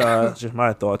just just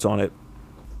my thoughts on it.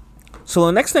 So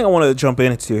the next thing I want to jump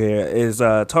into here is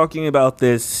talking about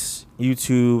this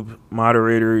YouTube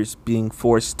moderators being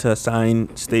forced to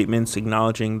sign statements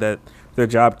acknowledging that their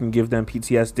job can give them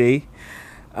PTSD.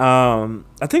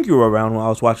 I think you were around when I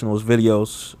was watching those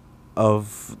videos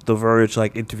of The Verge,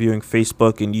 like interviewing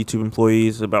Facebook and YouTube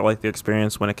employees about like their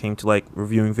experience when it came to like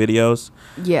reviewing videos.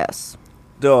 Yes.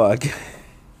 Dog.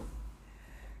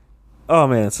 Oh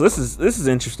man, so this is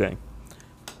interesting.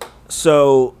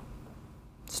 So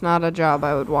it's not a job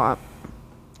I would want.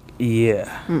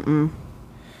 Yeah.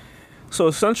 So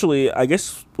essentially, I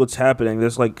guess what's happening,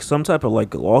 there's like some type of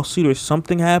like lawsuit or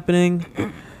something happening.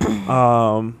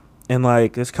 And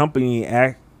like this company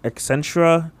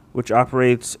Accenture, which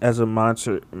operates as a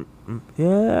moderation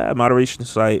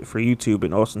site for YouTube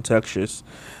in Austin, Texas,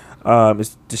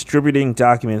 is distributing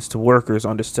documents to workers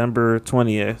on December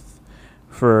 20th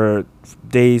for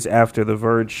days after The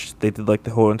Verge. They did like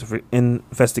the whole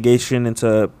investigation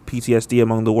into PTSD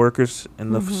among the workers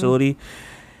in the facility.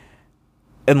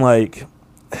 And like,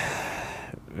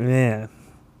 man,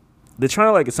 they're trying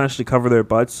to like essentially cover their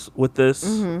butts with this.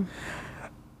 And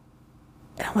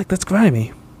I'm like, that's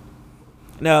grimy.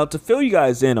 Now, to fill you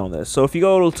guys in on this, so if you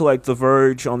go to like The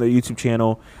Verge on their YouTube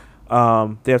channel,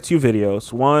 They have two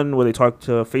videos. One where they talk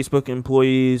to Facebook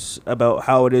employees about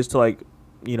how it is to, like,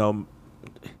 you know,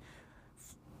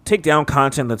 take down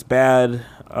content that's bad.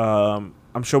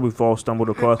 I'm sure we've all stumbled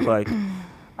across, like,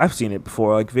 I've seen it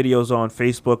before, like videos on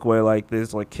Facebook where, like,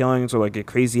 there's like killings or like a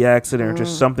crazy accident or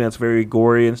just something that's very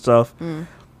gory and stuff.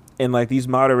 And like these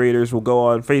moderators will go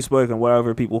on Facebook and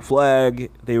whatever people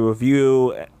flag, they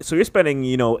review. So you're spending,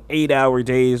 8-hour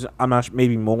days. I'm not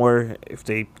maybe more if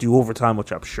they do overtime,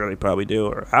 which I'm sure they probably do,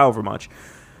 or however much,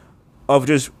 of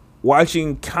just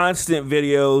watching constant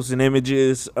videos and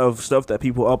images of stuff that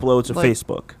people upload to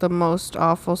Facebook. The most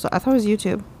awful stuff. I thought it was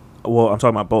YouTube. Well, I'm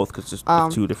talking about both because it's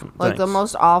two different like things. The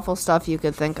most awful stuff you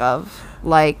could think of,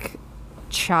 like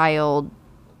child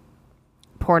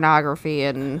pornography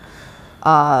and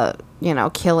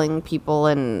killing people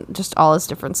and just all this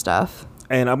different stuff.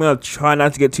 And I'm gonna try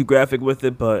not to get too graphic with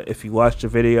it, but if you watch the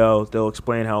video, they'll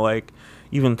explain how, like,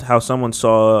 even how someone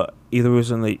saw, either it was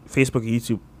in the Facebook or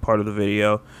YouTube part of the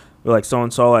video, where like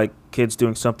someone saw like kids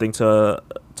doing something to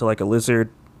like a lizard.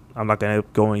 I'm not gonna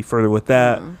go any further with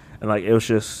that. And like it was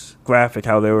just graphic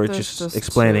how they were just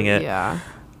explaining it. Yeah.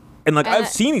 And like I've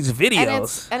seen these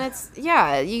videos. And it's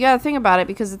you gotta think about it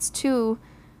because it's too.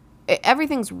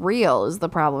 Everything's real is the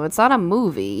problem. It's not a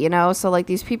movie, So like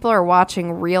these people are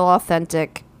watching real,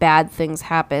 authentic, bad things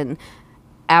happen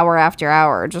hour after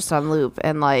hour just on loop,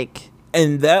 and like.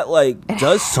 And that like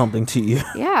does something to you.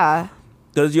 Yeah.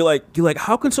 Does you're like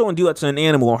how can someone do that to an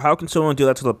animal, or how can someone do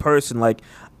that to the person? Like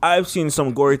I've seen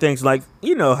some gory things, like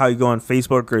how you go on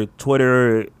Facebook or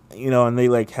Twitter, and they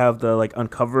like have the like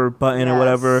uncover button or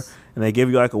whatever, and they give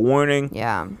you like a warning.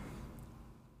 Yeah.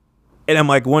 And I'm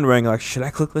like wondering, like, should I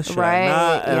click this? Should I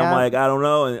not? And I'm like, I don't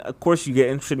know. And of course, you get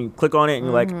interested and you click on it, and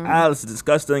you're like, this is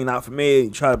disgusting, not for me. You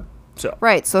try to.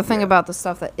 Right. So think about the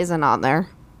stuff that isn't on there.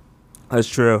 That's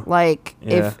true. Like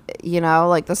if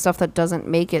like the stuff that doesn't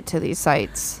make it to these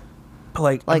sites.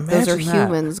 But like those are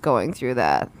humans going through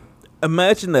that.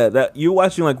 Imagine that you're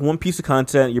watching like one piece of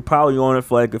content. You're probably on it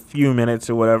for like a few minutes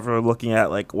or whatever, looking at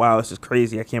like, wow, this is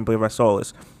crazy. I can't believe I saw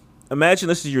this. Imagine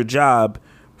this is your job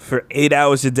for 8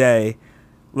 hours a day,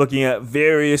 looking at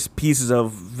various pieces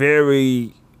of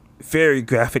very, very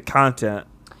graphic content.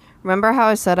 Remember how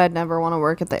I said I'd never want to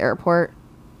work at the airport?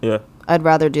 Yeah. I'd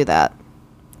rather do that.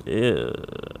 Yeah.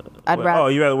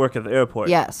 You'd rather work at the airport?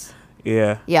 Yes.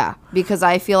 Yeah. Yeah, because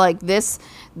I feel like this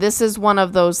is one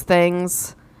of those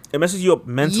things. It messes you up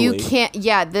mentally. You can't.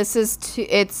 Yeah, this is too.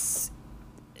 It's.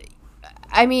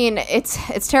 I mean,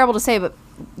 it's terrible to say, but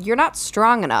you're not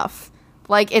strong enough.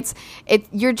 Like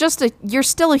you're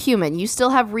still a human. You still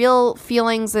have real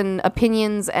feelings and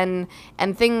opinions and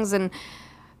things, and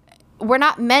we're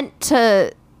not meant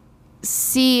to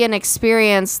see and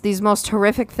experience these most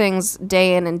horrific things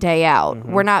day in and day out.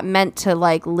 We're not meant to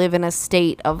like live in a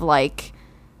state of like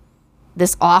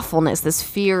this awfulness, this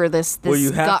fear, this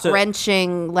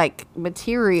gut-wrenching like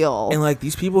material. And like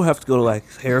these people have to go to like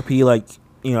therapy, like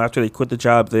after they quit the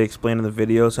job, they explain in the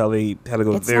videos how they had to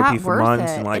go to therapy for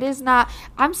months. And like, it is not.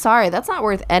 I'm sorry, that's not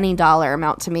worth any dollar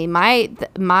amount to me.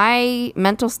 My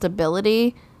mental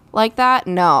stability like that,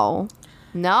 no,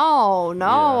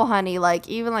 honey. Like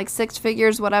even like 6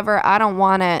 figures, whatever. I don't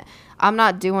want it. I'm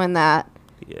not doing that.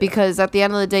 Yeah. Because at the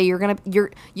end of the day,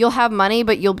 you'll have money,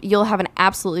 but you'll have an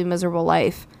absolutely miserable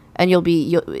life, and you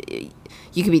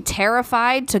could be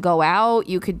terrified to go out.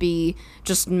 You could be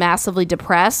just massively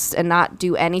depressed and not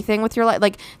do anything with your life.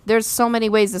 Like, there's so many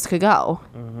ways this could go.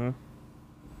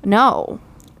 No,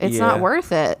 it's not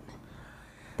worth it.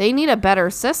 They need a better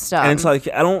system. And it's like,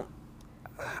 I'm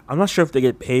not sure if they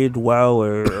get paid well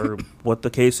or what the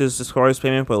case is as far as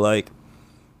payment, but like,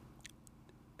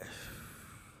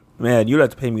 man, you'd have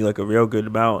to pay me like a real good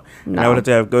amount. No. And I would have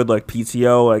to have good like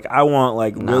PTO. Like, I want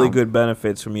like really good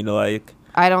benefits for me to like.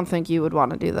 I don't think you would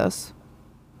want to do this.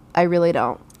 I really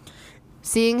don't.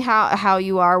 Seeing how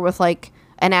you are with like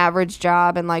an average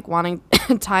job and like wanting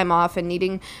time off and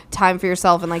needing time for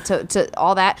yourself and like to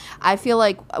all that, I feel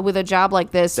like with a job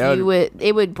like this, it would break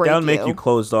you. That would make you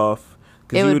closed off.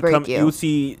 It would break you. You would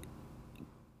see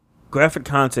graphic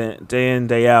content day in,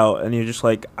 day out, and you're just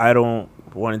like, I don't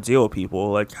want to deal with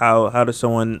people. Like, how does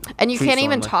someone? And you can't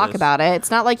even talk about it.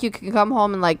 It's not like you can come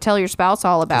home and like tell your spouse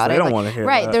all about it. They don't want to hear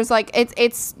right. that. There's like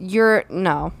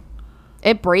no,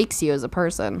 it breaks you as a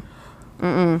person.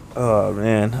 Oh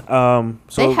man.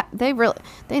 So they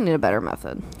need a better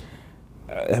method.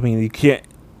 I mean, you can't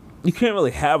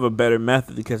really have a better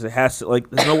method because it has to, like,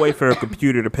 there's no way for a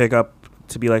computer to pick up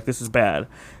to be like, this is bad.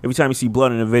 Every time you see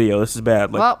blood in a video, this is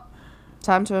bad. Like, well,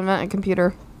 time to invent a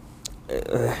computer.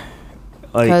 Like,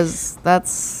 because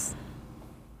that's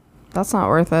not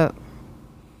worth it.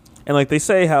 And like they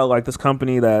say how like this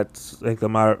company that's like the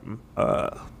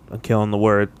I'm killing the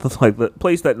word like the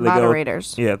place that they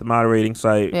Moderators. go, yeah, the moderating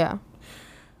site. Yeah.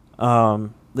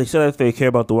 They said that they care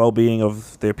about the well-being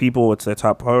of their people. It's their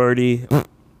top priority.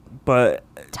 But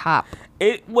Top.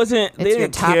 it wasn't. They It's your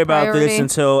didn't top care about priority? this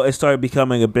until it started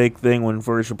becoming a big thing when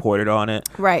Verge reported on it.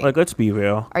 Right. Like, let's be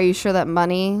real. Are you sure that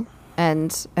money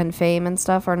and fame and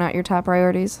stuff are not your top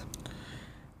priorities?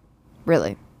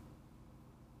 Really?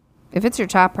 If it's your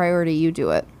top priority, you do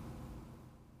it.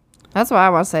 That's what I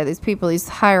want to say. These people, these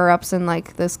higher ups in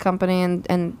like this company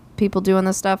and people doing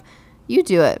this stuff, you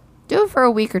do it. Do it for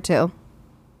a week or two.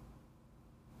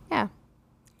 Yeah.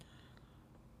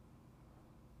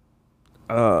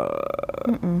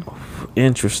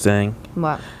 Interesting.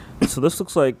 What? So this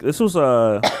looks like this was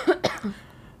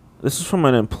this is from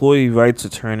an employee rights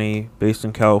attorney based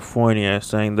in California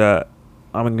saying that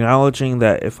I'm acknowledging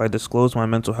that if I disclose my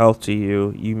mental health to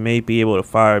you, you may be able to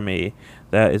fire me.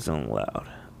 That isn't allowed.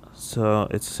 So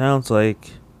it sounds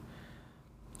like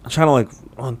I'm trying to like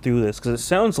run through this because it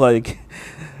sounds like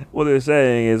what they're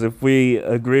saying is if we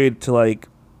agreed to like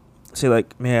say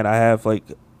like, man, I have like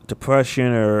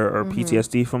depression or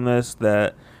PTSD from this,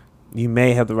 that you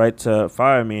may have the right to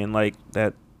fire me, and like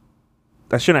that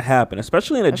shouldn't happen,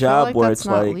 especially in a I feel job like where that's it's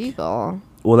not like legal.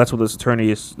 well, that's what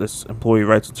this employee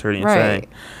rights attorney is saying.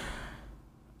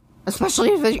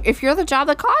 Especially if you're the job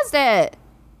that caused it.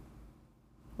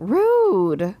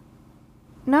 Rude.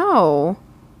 No.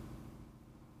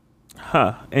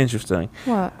 Huh, interesting.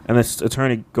 What? And this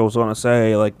attorney goes on to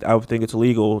say, like, I would think it's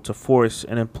illegal to force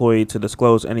an employee to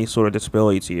disclose any sort of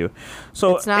disability to you.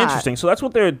 So, It's not. interesting. So that's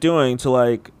what they're doing to,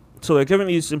 like, so they're giving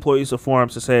these employees a forum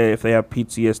to say if they have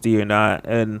PTSD or not.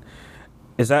 And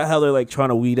is that how they're, like, trying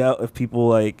to weed out if people,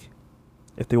 like,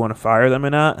 if they want to fire them or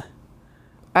not?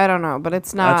 I don't know, but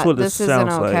it's not. That's what this this isn't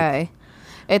sounds like. okay.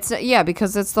 It's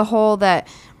because it's the whole that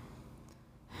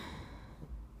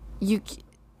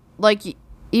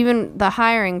even the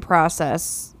hiring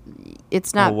process,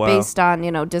 it's not Oh, wow. based on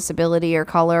disability or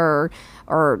color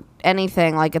or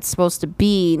anything. Like, it's supposed to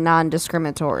be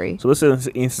non-discriminatory. So this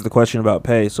answers the question about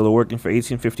pay. So they're working for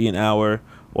 $18.50 an hour,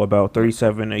 or about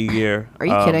 $37 a year. Are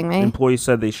you kidding me? Employees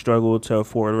said they struggled to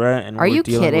afford rent and Are were you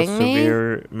dealing with kidding me?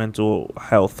 severe mental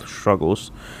health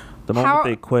struggles. The moment How-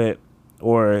 they quit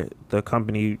or the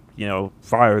company,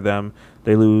 fire them,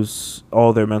 they lose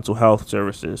all their mental health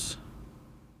services.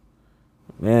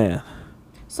 Man.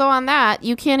 So on that,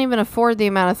 you can't even afford the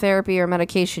amount of therapy or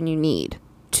medication you need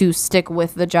to stick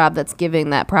with the job that's giving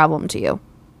that problem to you.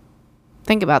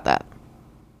 Think about that.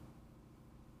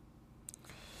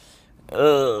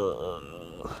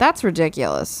 That's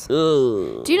ridiculous.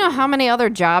 Do you know how many other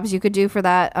jobs you could do for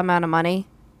that amount of money?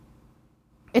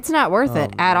 It's not worth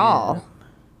it at all.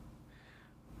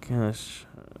 Gosh.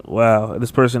 Wow.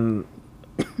 This person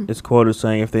is quoted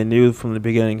saying if they knew from the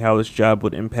beginning how this job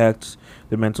would impact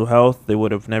their mental health, they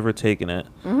would have never taken it.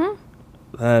 Mm-hmm.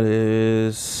 That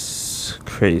is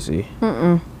crazy.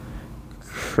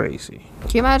 Crazy. Can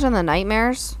you imagine the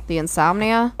nightmares? The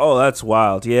insomnia? Oh, that's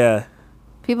wild. Yeah.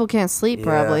 People can't sleep Yeah.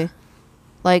 probably.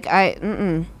 Like,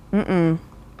 Yeah.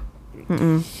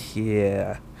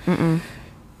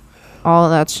 all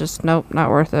of that's just, nope, not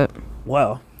worth it.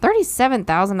 Wow.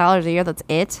 $37,000 a year, that's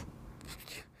it?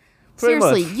 Pretty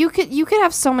Seriously, much. you could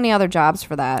have so many other jobs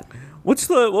for that. What's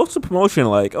the promotion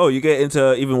like? Oh, you get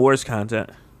into even worse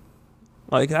content.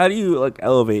 Like, how do you like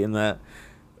elevate in that?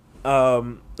 All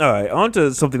right, on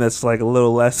to something that's like a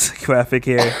little less graphic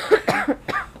here.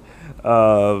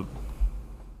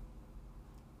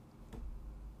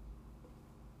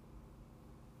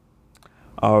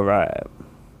 All right.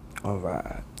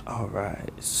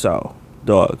 So,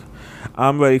 dog,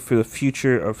 I'm ready for the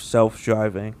future of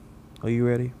self-driving. Are you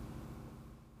ready?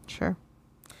 Sure.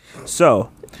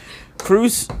 So,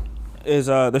 Cruise is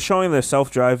they're showing their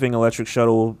self-driving electric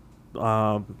shuttle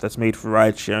that's made for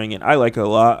ride sharing, and I like it a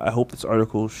lot. I hope this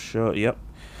article show. Yep.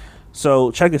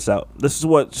 So check this out. This is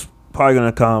what's probably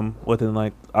gonna come within,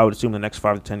 like, I would assume, the next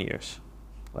 5 to 10 years.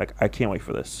 Like, I can't wait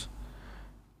for this.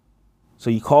 So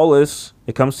you call this,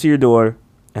 it comes to your door,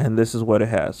 and this is what it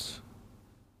has.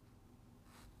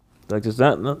 Like, does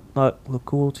that not look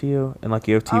cool to you? And like,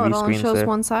 you have TV it only screens shows there.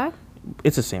 one side?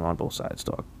 It's the same on both sides,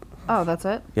 dog. Oh, that's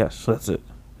it? Yes, that's it.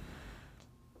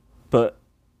 But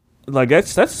like,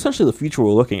 that's essentially the future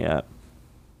we're looking at.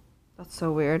 That's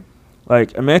so weird.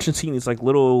 Like, imagine seeing these like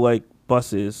little like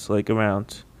buses like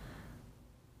around.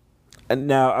 And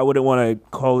now I wouldn't want to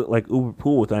call it like Uber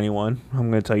Pool with anyone. I'm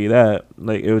gonna tell you that.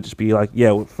 Like, it would just be like,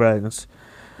 yeah, with friends.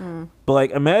 But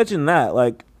like, imagine that.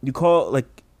 Like, you call, like,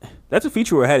 That's a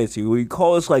feature we're headed to. We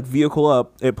call this like vehicle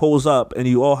up, it pulls up, and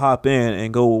you all hop in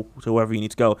and go to wherever you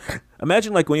need to go.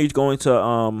 Imagine like when you're going to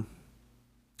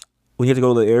when you have to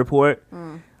go to the airport.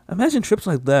 Imagine trips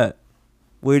like that,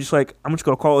 where you're just like, I'm just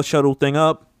gonna call a shuttle thing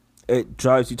up. It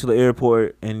drives you to the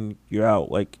airport and you're out.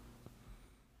 Like,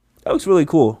 that looks really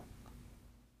cool.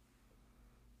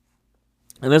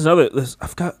 And there's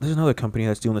another company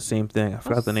that's doing the same thing. I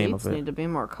forgot the name of Seats it. need to be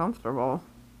more comfortable.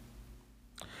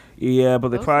 Yeah, but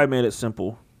they probably made it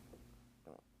simple.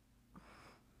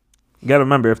 You gotta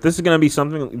remember, if this is gonna be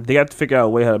something, they have to figure out a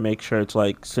way how to make sure it's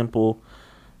like simple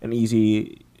and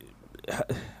easy.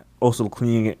 Also, the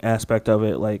cleaning aspect of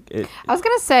it, like it. I was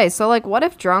gonna say, so like, what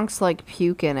if drunks like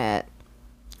puke in it?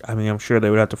 I mean, I'm sure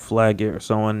they would have to flag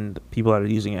it, or people that are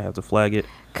using it have to flag it.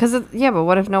 Yeah, but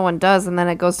what if no one does, and then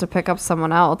it goes to pick up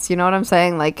someone else? You know what I'm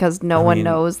saying? Like, because no one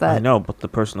knows that. I know, but the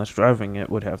person that's driving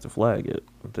it would have to flag it.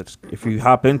 If you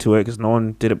hop into it, because no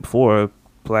one did it before,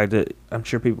 flagged it, I'm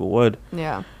sure people would.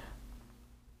 Yeah.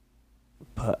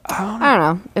 But I don't know. I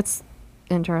don't know. It's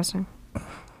interesting.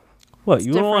 What,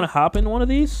 you don't want to hop in one of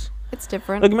these? It's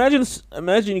different. Like,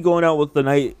 imagine you going out with the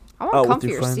night. I want out with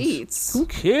your comfier friends. seats. Who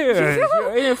cares?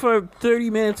 You're in it for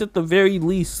 30 minutes at the very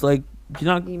least. Like,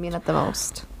 you're not. You mean at the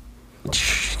most?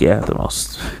 Yeah, the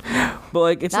most. But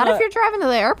like, it's Not if you're driving to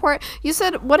the airport. You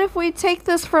said, what if we take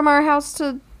this from our house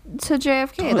to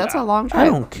JFK? That's a long drive. I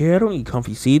don't care. I don't need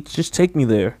comfy seats. Just take me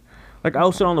there. Like,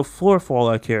 I'll sit on the floor for all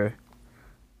I care.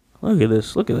 Look at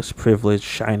this. Look at this privilege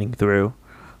shining through.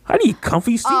 I need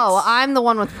comfy seats. Oh, I'm the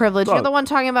one with privilege. Dog. You're the one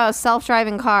talking about a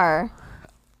self-driving car.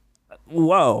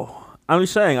 Whoa. I'm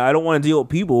just saying, I don't want to deal with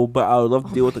people, but I would love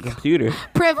to deal with the computer.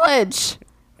 Privilege.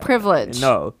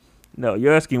 No,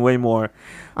 you're asking way more.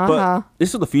 But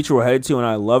this is the future we're headed to, and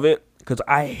I love it because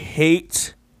I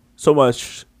hate so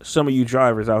much some of you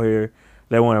drivers out here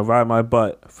that want to ride my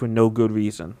butt for no good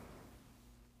reason.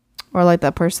 Or like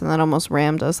that person that almost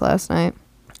rammed us last night.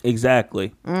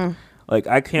 Exactly. Like,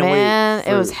 I can't wait. Man,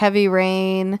 it was heavy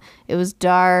rain. It was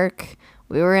dark.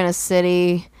 We were in a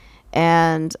city,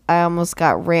 and I almost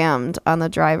got rammed on the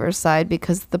driver's side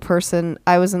because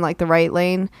I was in like the right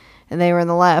lane, and they were in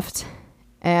the left,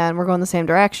 and we're going the same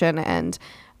direction, and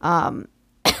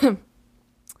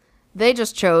they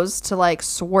just chose to like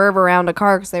swerve around a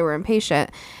car because they were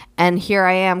impatient. And here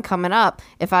I am coming up.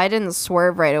 If I didn't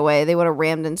swerve right away, they would have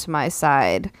rammed into my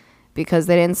side because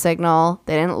they didn't signal,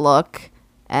 they didn't look.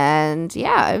 And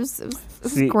yeah, it was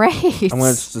great. I'm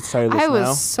going to tell you this now. I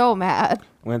was so mad.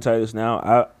 I'm going to tell you this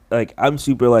now. I'm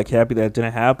super like happy that it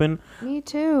didn't happen. Me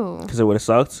too. Because it would have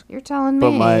sucked. You're telling me.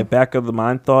 But my back of the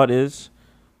mind thought is,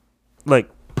 like,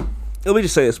 let me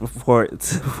just say this before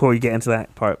we get into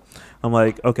that part. I'm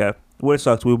like, okay, would have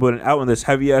sucked. We would have been out in this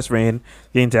heavy ass rain,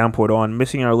 getting downpoured on,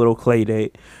 missing our little clay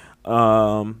date.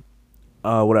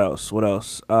 What else?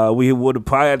 We would have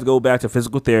probably had to go back to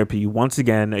physical therapy once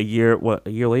again. A year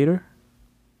later?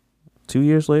 2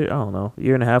 years later? I don't know. A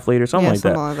year and a half later, something like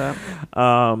that.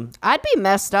 I'd be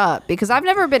messed up because I've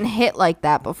never been hit like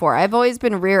that before. I've always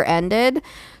been rear-ended.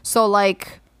 So,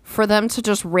 like, for them to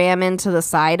just ram into the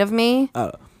side of me.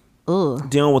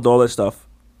 Dealing with all that stuff.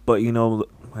 But, you know,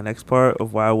 my next part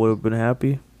of why I would have been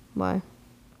happy? Why?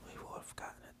 We would have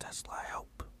gotten a Tesla, I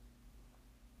hope.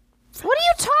 What are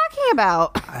you talking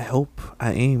about?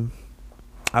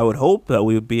 I would hope that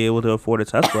we would be able to afford a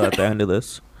Tesla at the end of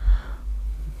this.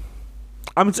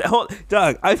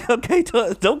 Doug, okay,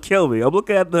 don't kill me. I'm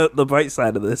looking at the bright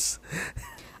side of this.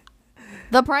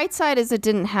 The bright side is it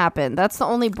didn't happen. That's the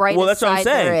only brightest side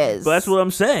there is. But that's what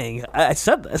I'm saying. I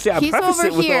said that. See, I He's prefaced over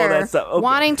it with all that here stuff. Okay.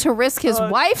 wanting to risk his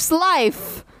wife's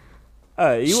life.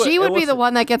 She would be the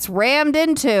one that gets rammed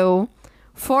into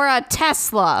for a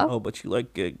Tesla. Oh, but you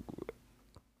like gig.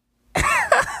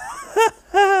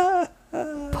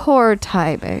 Poor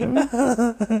timing.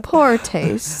 Poor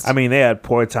taste. I mean, they had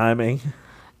poor timing.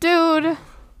 Dude.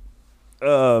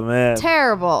 Oh, man.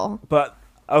 Terrible. But,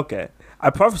 okay. I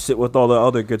prefaced it with all the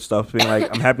other good stuff, being like,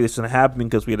 I'm happy this didn't happen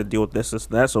because we had to deal with this, and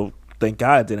that, so thank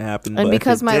God it didn't happen. And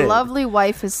because my lovely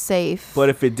wife is safe. But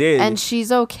if it did. And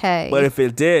she's okay. But if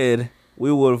it did,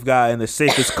 we would have gotten the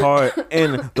safest car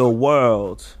in the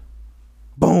world.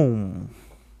 Boom.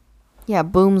 Yeah,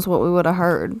 boom's what we would have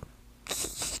heard.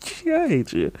 I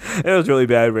hate you. It was really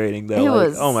bad rating,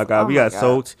 though. Oh my God, we got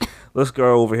soaked. This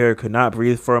girl over here could not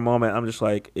breathe for a moment. I'm just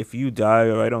like, if you die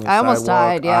right on the sidewalk, almost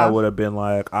died, yeah. I would have been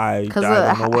like, I don't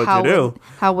know what to do.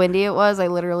 How windy it was, I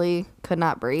literally could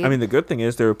not breathe. I mean, the good thing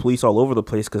is there were police all over the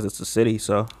place because it's a city,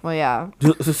 so. Well, yeah.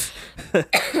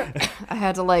 I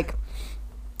had to, like,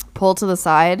 pull to the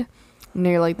side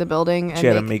near like the building. She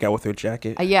had to make out with her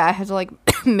jacket. Yeah, I had to like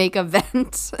make a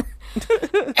vent.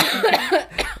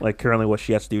 Like currently what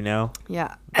she has to do now.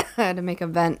 Yeah, I had to make a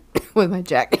vent with my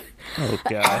jacket. Oh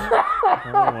god.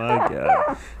 Oh my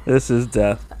god. This is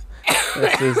death.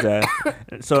 This is death.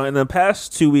 So in the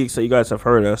past 2 weeks that you guys have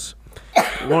heard us,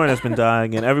 Lauren has been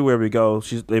dying, and everywhere we go,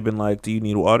 they've been like, "Do you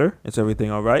need water? Is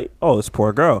everything all right? Oh, this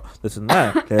poor girl. This and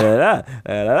that." Da, da, da,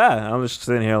 da, da, da. I'm just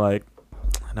sitting here like,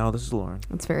 no, this is Lauren.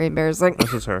 It's very embarrassing.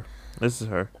 This is her. This is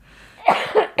her.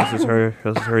 This is her.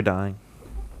 This is her dying.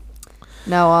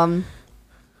 No,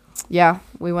 yeah,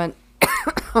 we went.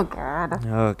 Oh god.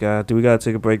 Oh god. Do we gotta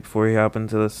take a break before we hop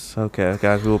into this? Okay,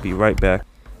 guys, we will be right back.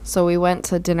 So we went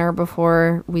to dinner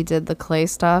before we did the clay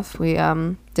stuff. We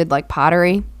did like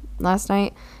pottery last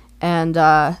night, and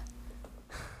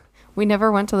we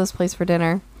never went to this place for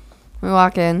dinner. We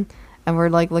walk in and we're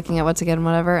like looking at what to get and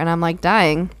whatever, and I'm like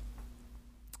dying,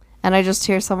 and I just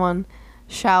hear someone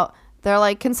shout. They're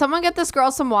like, "Can someone get this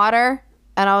girl some water?"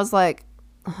 And I was like,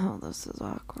 "Oh, this is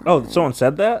awkward." Oh, someone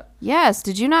said that? Yes.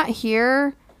 Did you not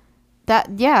hear that?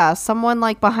 Yeah, someone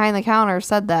like behind the counter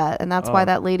said that, and that's why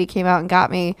that lady came out and got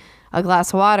me a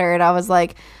glass of water, and I was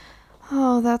like,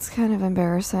 oh, that's kind of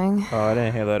embarrassing. Oh, I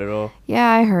didn't hear that at all. Yeah,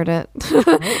 I heard it.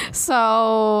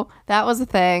 So that was a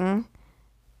thing.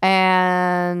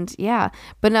 And yeah,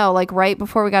 but no, like right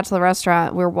before we got to the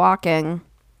restaurant, we're walking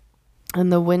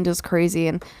and the wind is crazy.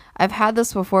 And I've had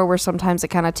this before where sometimes it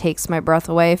kind of takes my breath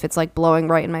away if it's like blowing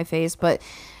right in my face. But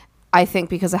I think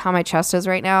because of how my chest is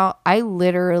right now, I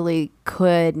literally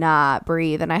could not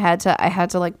breathe. And I had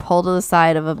to like pull to the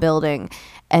side of a building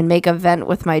and make a vent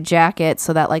with my jacket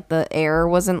so that like the air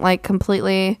wasn't like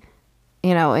completely,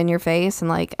 in your face. And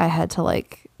like I had to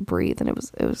like breathe, and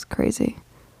it was crazy.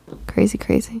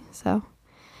 Crazy. So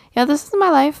yeah, this is my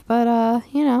life, but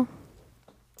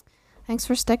thanks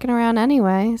for sticking around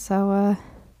anyway. So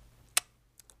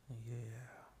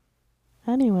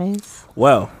anyways.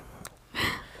 Well,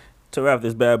 to wrap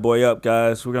this bad boy up,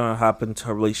 guys, we're gonna hop into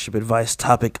a relationship advice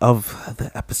topic of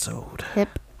the episode.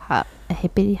 Hip hop, a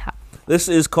hippity hop. This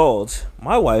is called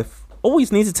 "My Wife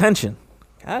Always Needs Attention."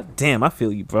 God damn, I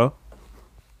feel you, bro.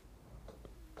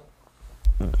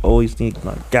 Always need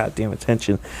my goddamn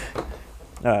attention.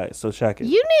 All right, so check it.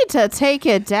 You need to take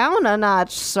it down a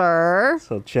notch, sir.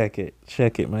 So check it,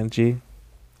 my G.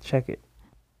 Check it.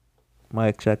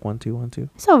 Mic check 1 2 1 2.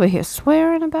 He's over here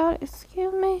swearing about it.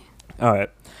 Excuse me. All right.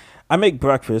 I make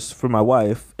breakfast for my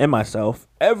wife and myself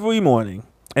every morning.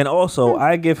 And also,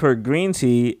 I give her green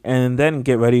tea and then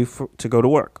get ready to go to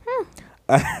work.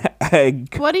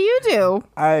 What do you do?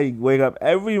 I wake up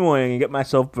every morning and get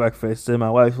myself breakfast, and my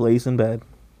wife lays in bed.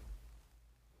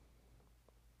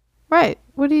 Right.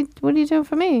 What do you do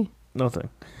for me? Nothing.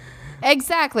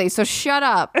 Exactly. So shut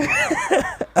up.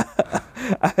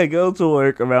 I go to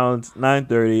work around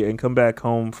 9:30 and come back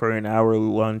home for an hour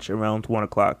lunch around 1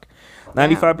 o'clock.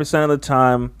 95% of the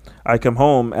time, I come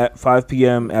home at 5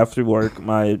 p.m. after work.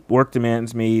 My work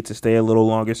demands me to stay a little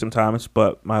longer sometimes,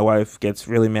 but my wife gets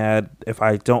really mad if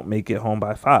I don't make it home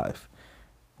by 5,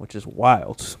 which is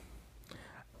wild.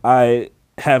 I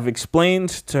have explained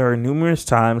to her numerous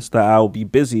times that I will be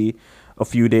busy a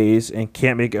few days and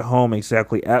can't make it home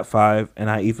exactly at 5, and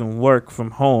I even work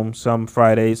from home some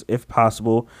Fridays if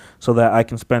possible so that I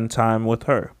can spend time with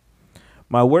her.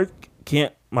 My wife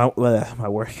can't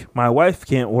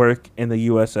work in the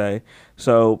USA,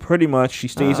 so pretty much she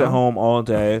stays at home all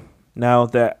day. Now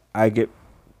that I get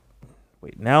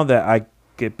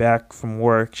back from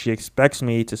work, she expects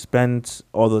me to spend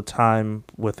all the time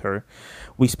with her.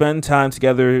 We spend time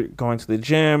together going to the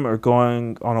gym or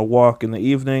going on a walk in the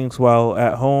evenings, while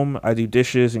at home I do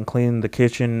dishes and clean the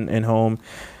kitchen and home,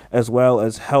 as well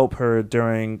as help her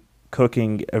during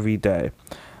cooking every day.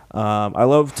 I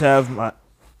love to have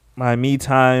my me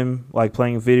time, like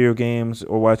playing video games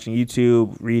or watching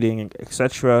YouTube, reading,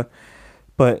 etc.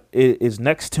 But it is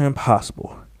next to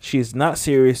impossible. She is not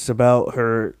serious about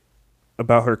her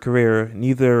career.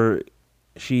 Neither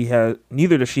does she.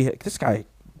 This guy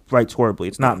writes horribly.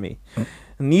 It's not me.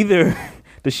 Neither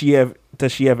does she have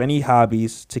any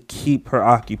hobbies to keep her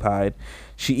occupied.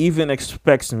 She even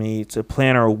expects me to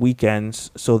plan our weekends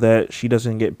so that she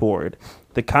doesn't get bored.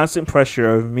 The constant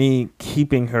pressure of me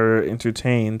keeping her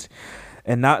entertained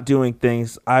and not doing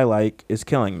things I like is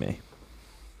killing me.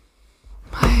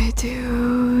 My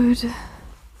dude.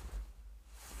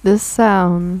 This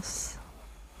sounds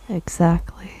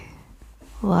exactly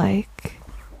like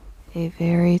a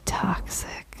very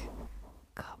toxic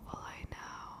couple I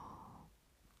know.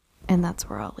 And that's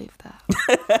where I'll leave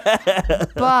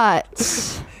that.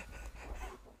 But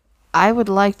I would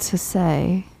like to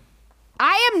say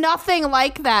I am nothing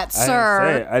like that,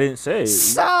 sir. I didn't say.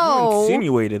 So you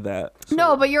insinuated that. So.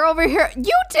 No, but you're over here.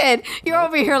 You did. You're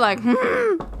over here like,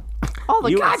 all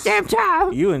the goddamn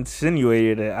time. You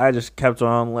insinuated it. I just kept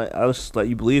on. I just let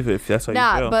you believe it if that's how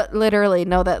you feel. But literally,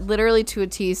 no, that literally to a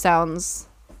T sounds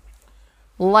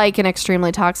like an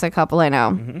extremely toxic couple I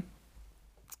know.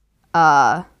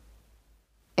 Mm-hmm.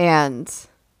 And.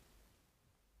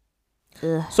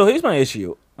 So here's my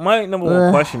issue. My number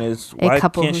one question is, why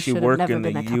can't she work in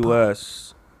the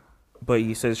U.S., but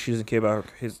he says she doesn't care about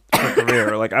her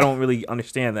career? Like, I don't really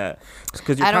understand that.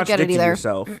 Because you're contradicting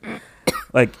yourself.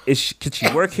 Like, can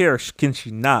she work here or can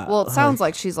she not? Well, it sounds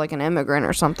like she's like an immigrant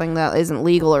or something that isn't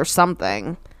legal or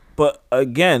something. But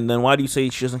again, then why do you say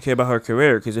she doesn't care about her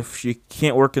career? Because if she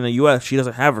can't work in the U.S., she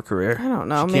doesn't have a career. I don't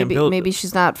know. Maybe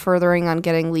she's not furthering on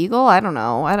getting legal. I don't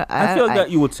know. I feel like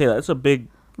that you would say that. It's a big...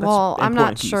 Well, I'm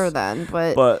not sure then,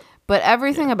 but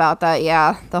everything about that,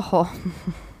 yeah, the whole.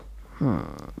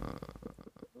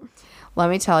 Let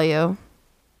me tell you,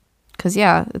 because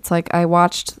yeah, it's like I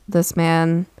watched this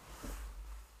man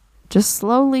just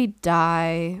slowly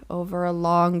die over a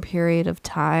long period of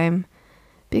time,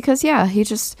 because yeah, he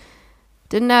just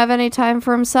didn't have any time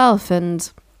for himself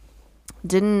and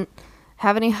didn't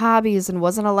have any hobbies and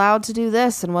wasn't allowed to do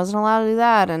this and wasn't allowed to do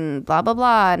that and blah blah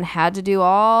blah, and had to do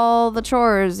all the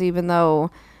chores even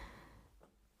though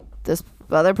this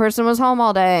other person was home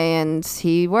all day and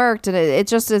he worked, and it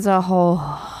just is a whole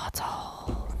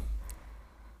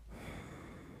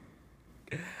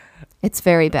it's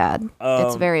very bad.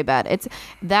 It's very bad.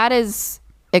 That is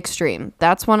extreme.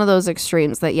 That's one of those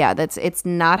extremes that it's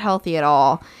not healthy at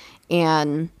all.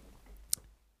 And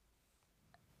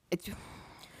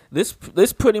This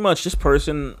pretty much, this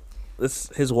person,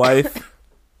 his wife,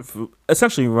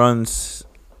 essentially runs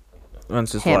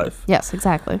his life. Yes,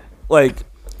 exactly. Like,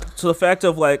 so the fact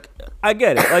of like, I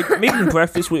get it. Like making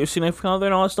breakfast with your significant other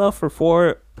and all that stuff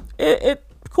for it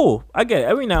cool. I get it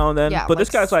every now and then. Yeah, but this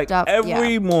guy's like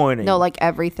every morning. No, like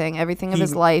everything of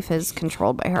his life is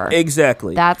controlled by her.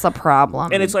 Exactly. That's a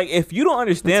problem. And it's like, if you don't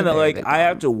understand that, like, I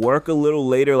have to work a little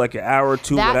later, like an hour or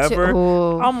two, whatever.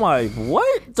 I'm like,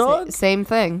 what, dog? Same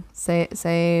thing.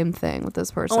 Same thing with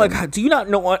this person. I'm like, do you not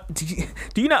know what?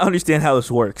 Do you not understand how this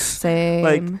works? Same.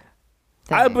 Like, thing.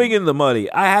 I bring in the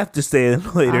money. I have to stay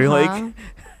in later. Like,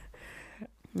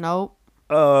 nope.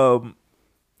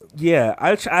 Yeah,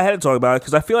 I had to talk about it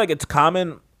because I feel like it's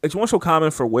common. It's more so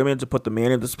common for women to put the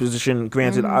man in this position.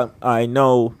 Granted, I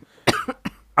know,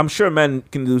 I'm sure men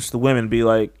can do this to women, be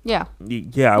like, I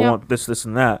want this,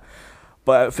 and that.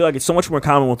 But I feel like it's so much more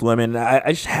common with women.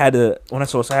 I just had to, when I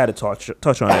saw this, I had to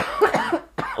touch on it.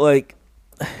 like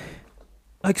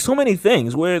so many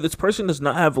things where this person does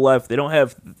not have life. They don't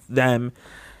have them.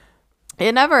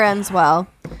 It never ends well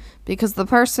because the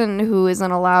person who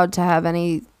isn't allowed to have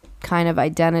any kind of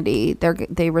identity,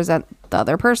 they resent the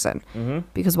other person,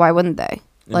 because why wouldn't they?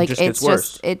 Like,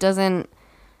 it doesn't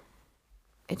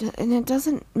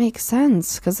make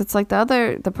sense, because it's like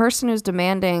the person who's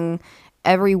demanding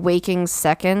every waking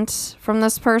second from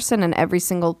this person and every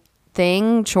single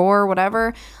thing, chore,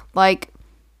 whatever, like,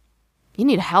 you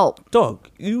need help, dog.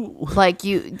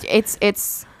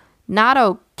 It's not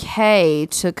okay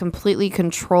to completely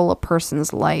control a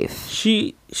person's life.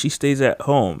 She stays at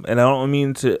home, and I don't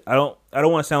want to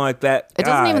sound like that guy. It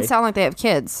doesn't even sound like they have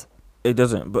kids. It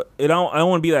doesn't, but I don't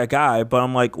want to be that guy. But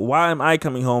I'm like, why am I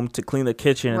coming home to clean the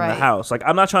kitchen and the house? Like,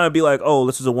 I'm not trying to be like, oh,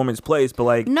 this is a woman's place, but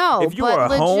like, no, if you are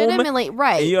home,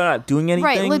 and you're not doing anything,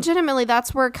 right? Legitimately,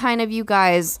 that's where kind of you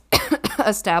guys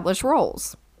establish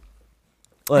roles.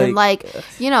 And like,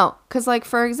 because like,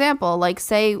 for example, like,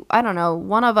 say, I don't know,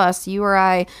 one of us, you or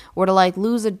I, were to like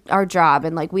lose our job,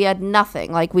 and like we had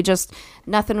nothing, like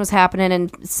nothing was happening, and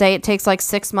say it takes like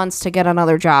 6 months to get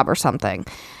another job or something.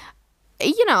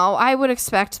 I would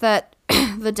expect that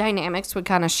the dynamics would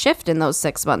kind of shift in those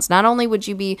 6 months. Not only would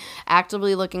you be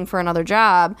actively looking for another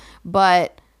job,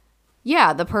 but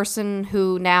yeah, the person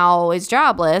who now is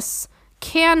jobless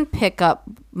can pick up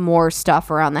more stuff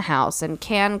around the house and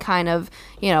can kind of,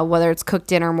 whether it's cook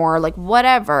dinner more, like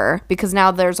whatever, because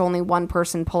now there's only one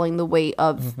person pulling the weight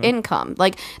of income.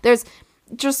 Like, there's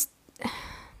just,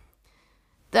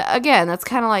 again, that's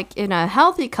kind of like in a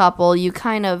healthy couple, you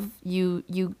kind of,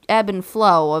 you ebb and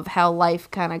flow of how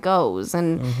life kind of goes.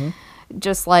 And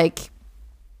just like,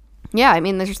 yeah, I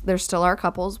mean, there still are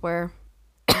couples where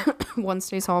one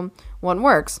stays home, one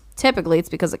works. Typically it's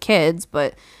because of kids,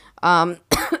 but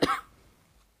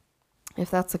if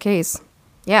that's the case,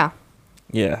 yeah.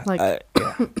 Like,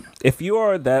 if you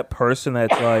are that person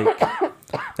that's like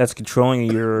that's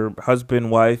controlling your husband,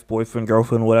 wife, boyfriend,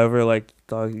 girlfriend, whatever, like,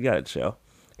 dog, you gotta chill.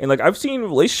 And like I've seen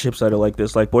relationships that are like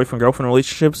this, like boyfriend girlfriend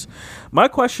relationships. My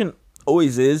question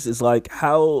always is like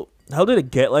how did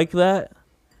it get like that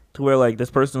to where like this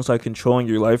person's like controlling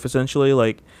your life essentially,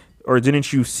 like, or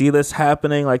didn't you see this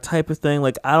happening, like type of thing?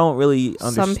 Like I don't really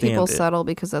understand. Some people it. settle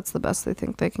because that's the best they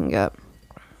think they can get,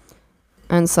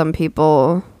 and some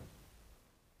people,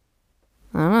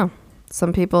 I don't know.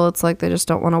 Some people, it's like they just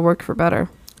don't want to work for better.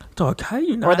 Dog, how do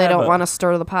you not or they have don't want to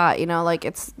stir the pot, you know, like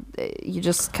you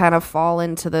just kind of fall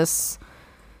into this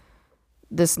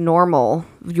normal,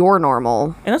 your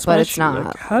normal, and that's but my it's issue. not.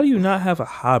 Like, how do you not have a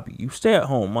hobby? You stay at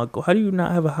home. Like, how do you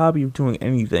not have a hobby of doing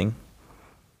anything?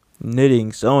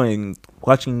 Knitting, sewing,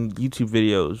 watching YouTube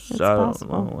videos. It's I don't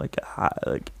possible. know,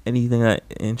 like anything that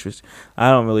interests.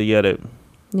 I don't really get it.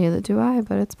 Neither do I,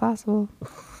 but it's possible.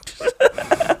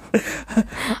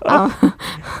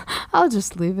 I'll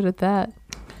just leave it at that.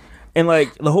 And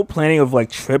like the whole planning of like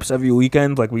trips every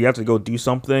weekend, like we have to go do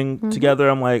something together.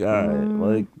 I'm like, all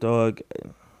right, like dog,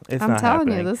 it's I'm not telling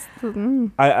happening.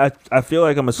 you, this. I feel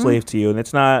like I'm a slave to you, and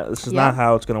it's not. This is Yeah. not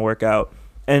how it's gonna work out.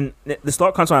 And this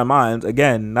thought comes to my mind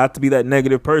again, not to be that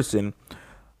negative person,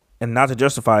 and not to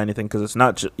justify anything because it's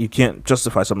not. You can't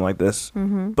justify something like this.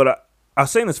 But I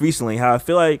was saying this recently, how I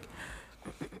feel like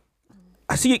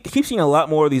keep seeing a lot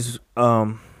more of these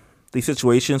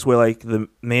situations where like the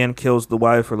man kills the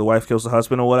wife or the wife kills the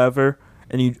husband or whatever,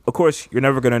 and you, of course, you're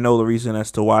never gonna know the reason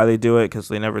as to why they do it because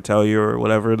they never tell you or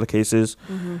whatever the case is.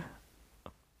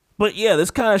 But yeah, this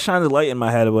kind of shines a light in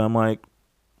my head where I'm like,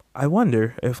 I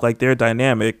wonder if like their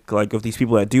dynamic, like if these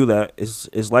people that do that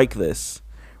is like this.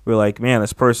 We're like, man,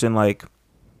 this person like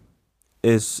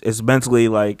is mentally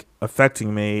like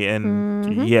affecting me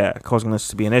and yeah, causing this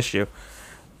to be an issue.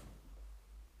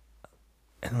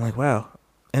 And I'm like, wow.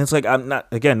 And it's like, I'm not,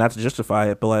 again, not to justify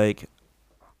it, but like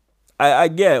I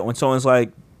get when someone's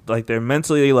like they're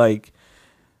mentally like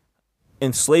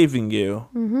enslaving you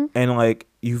and like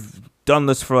you've done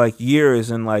this for like years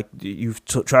and like you've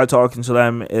tried talking to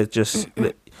them, it just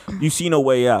you see no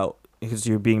way out because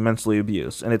you're being mentally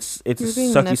abused, and it's a You're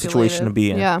being sucky situation to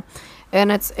be in. Yeah,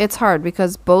 and it's hard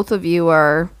because both of you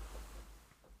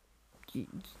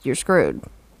you're screwed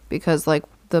because like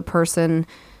the person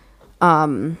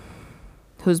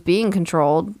who's being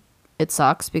controlled, it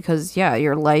sucks because yeah,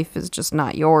 your life is just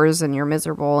not yours and you're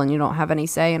miserable and you don't have any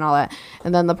say and all that.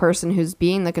 And then the person who's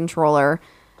being the controller,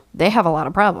 they have a lot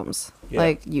of problems. Yeah.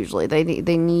 Like usually they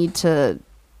need to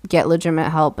get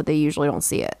legitimate help, but they usually don't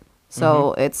see it.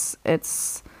 So it's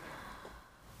it's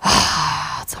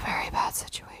a very bad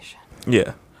situation.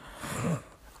 Yeah.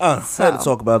 I had to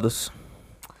talk about this.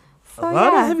 So, A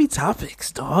lot yeah. of heavy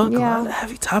topics, dog. A Yeah. lot of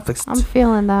heavy topics. I'm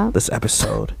feeling that. This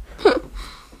episode.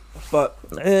 But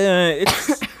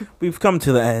we've come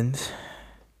to the end.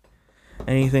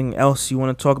 Anything else you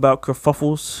want to talk about,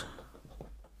 kerfuffles?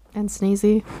 And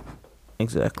sneezy.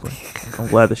 Exactly. I'm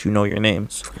glad that you know your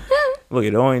names. Look,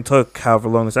 it only took however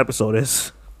long this episode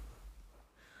is.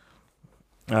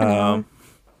 Yeah.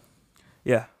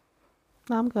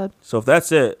 No, I'm good. So if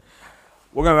that's it,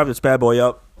 we're gonna wrap this bad boy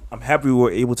up. I'm happy we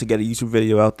were able to get a YouTube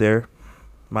video out there,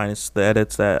 minus the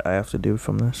edits that I have to do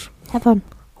from this. Have fun.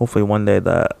 Hopefully one day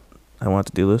that I want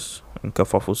to do this and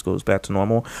kerfuffles goes back to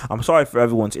normal. I'm sorry for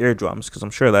everyone's eardrums because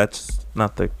I'm sure that's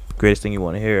not the greatest thing you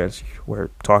want to hear as we're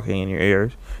talking in your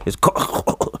ears. Is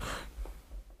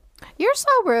You're so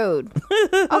rude.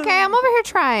 Okay, I'm over here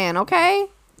trying. Okay,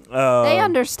 they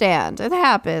understand. It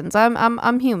happens.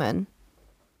 I'm human.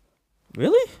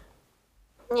 Really?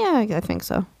 Yeah, I think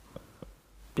so.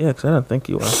 Yeah, because I didn't think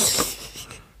you were.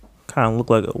 Kind of look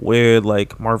like a weird,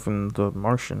 like Marvin the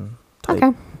Martian type.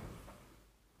 Okay.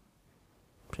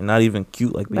 You're not even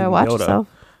cute like Baby Better watch Yoda. yourself.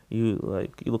 You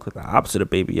look like the opposite of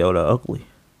Baby Yoda, ugly.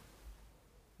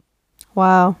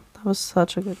 Wow, that was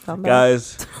such a good comeback.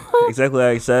 Guys, exactly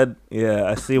like I said. Yeah,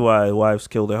 I see why wives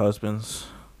kill their husbands.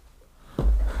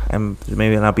 And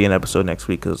maybe not be an episode next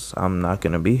week because I'm not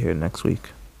gonna be here next week.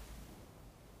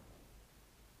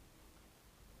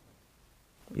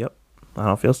 Yep, I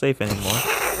don't feel safe anymore.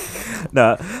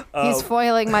 Nah, He's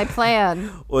foiling my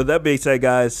plan. with that being said,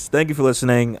 guys, thank you for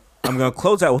listening. I'm gonna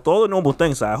close out with all the normal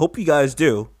things that I hope you guys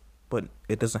do, but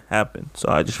it doesn't happen. So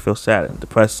I just feel sad and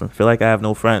depressed and feel like I have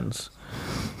no friends.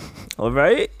 All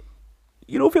right,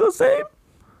 you don't feel the same?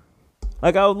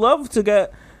 Like I would love to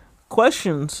get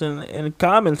questions and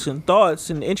comments and thoughts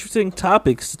and interesting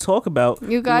topics to talk about.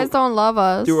 You guys don't love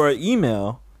us. Through our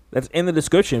email that's in the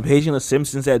description,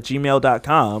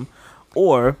 pagingthesimpsons@gmail.com,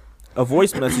 or a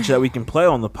voice message that we can play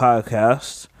on the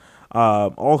podcast,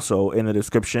 also in the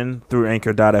description through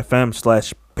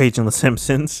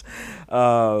anchor.fm/pagingthesimpsons.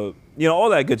 All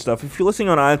that good stuff. If you're listening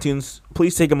on iTunes,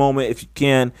 please take a moment, if you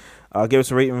can, Give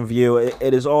us a rating and review.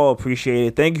 It is all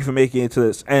appreciated. Thank you for making it to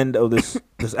this end of this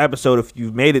episode. If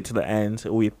you've made it to the end,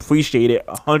 we appreciate it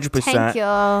 100%. Thank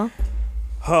you.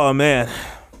 Oh, man.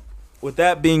 With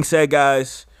that being said,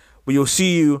 guys, we will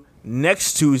see you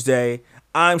next Tuesday.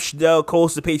 I'm Shadell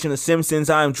Coles, the patron of Simpsons.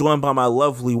 I am joined by my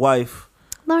lovely wife,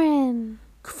 Lauren.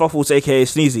 Fuffles, a.k.a.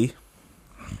 Sneezy.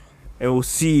 And we'll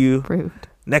see you Rude.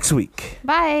 next week.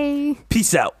 Bye.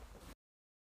 Peace out.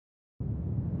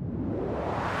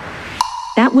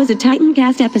 That was a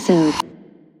Titancast episode.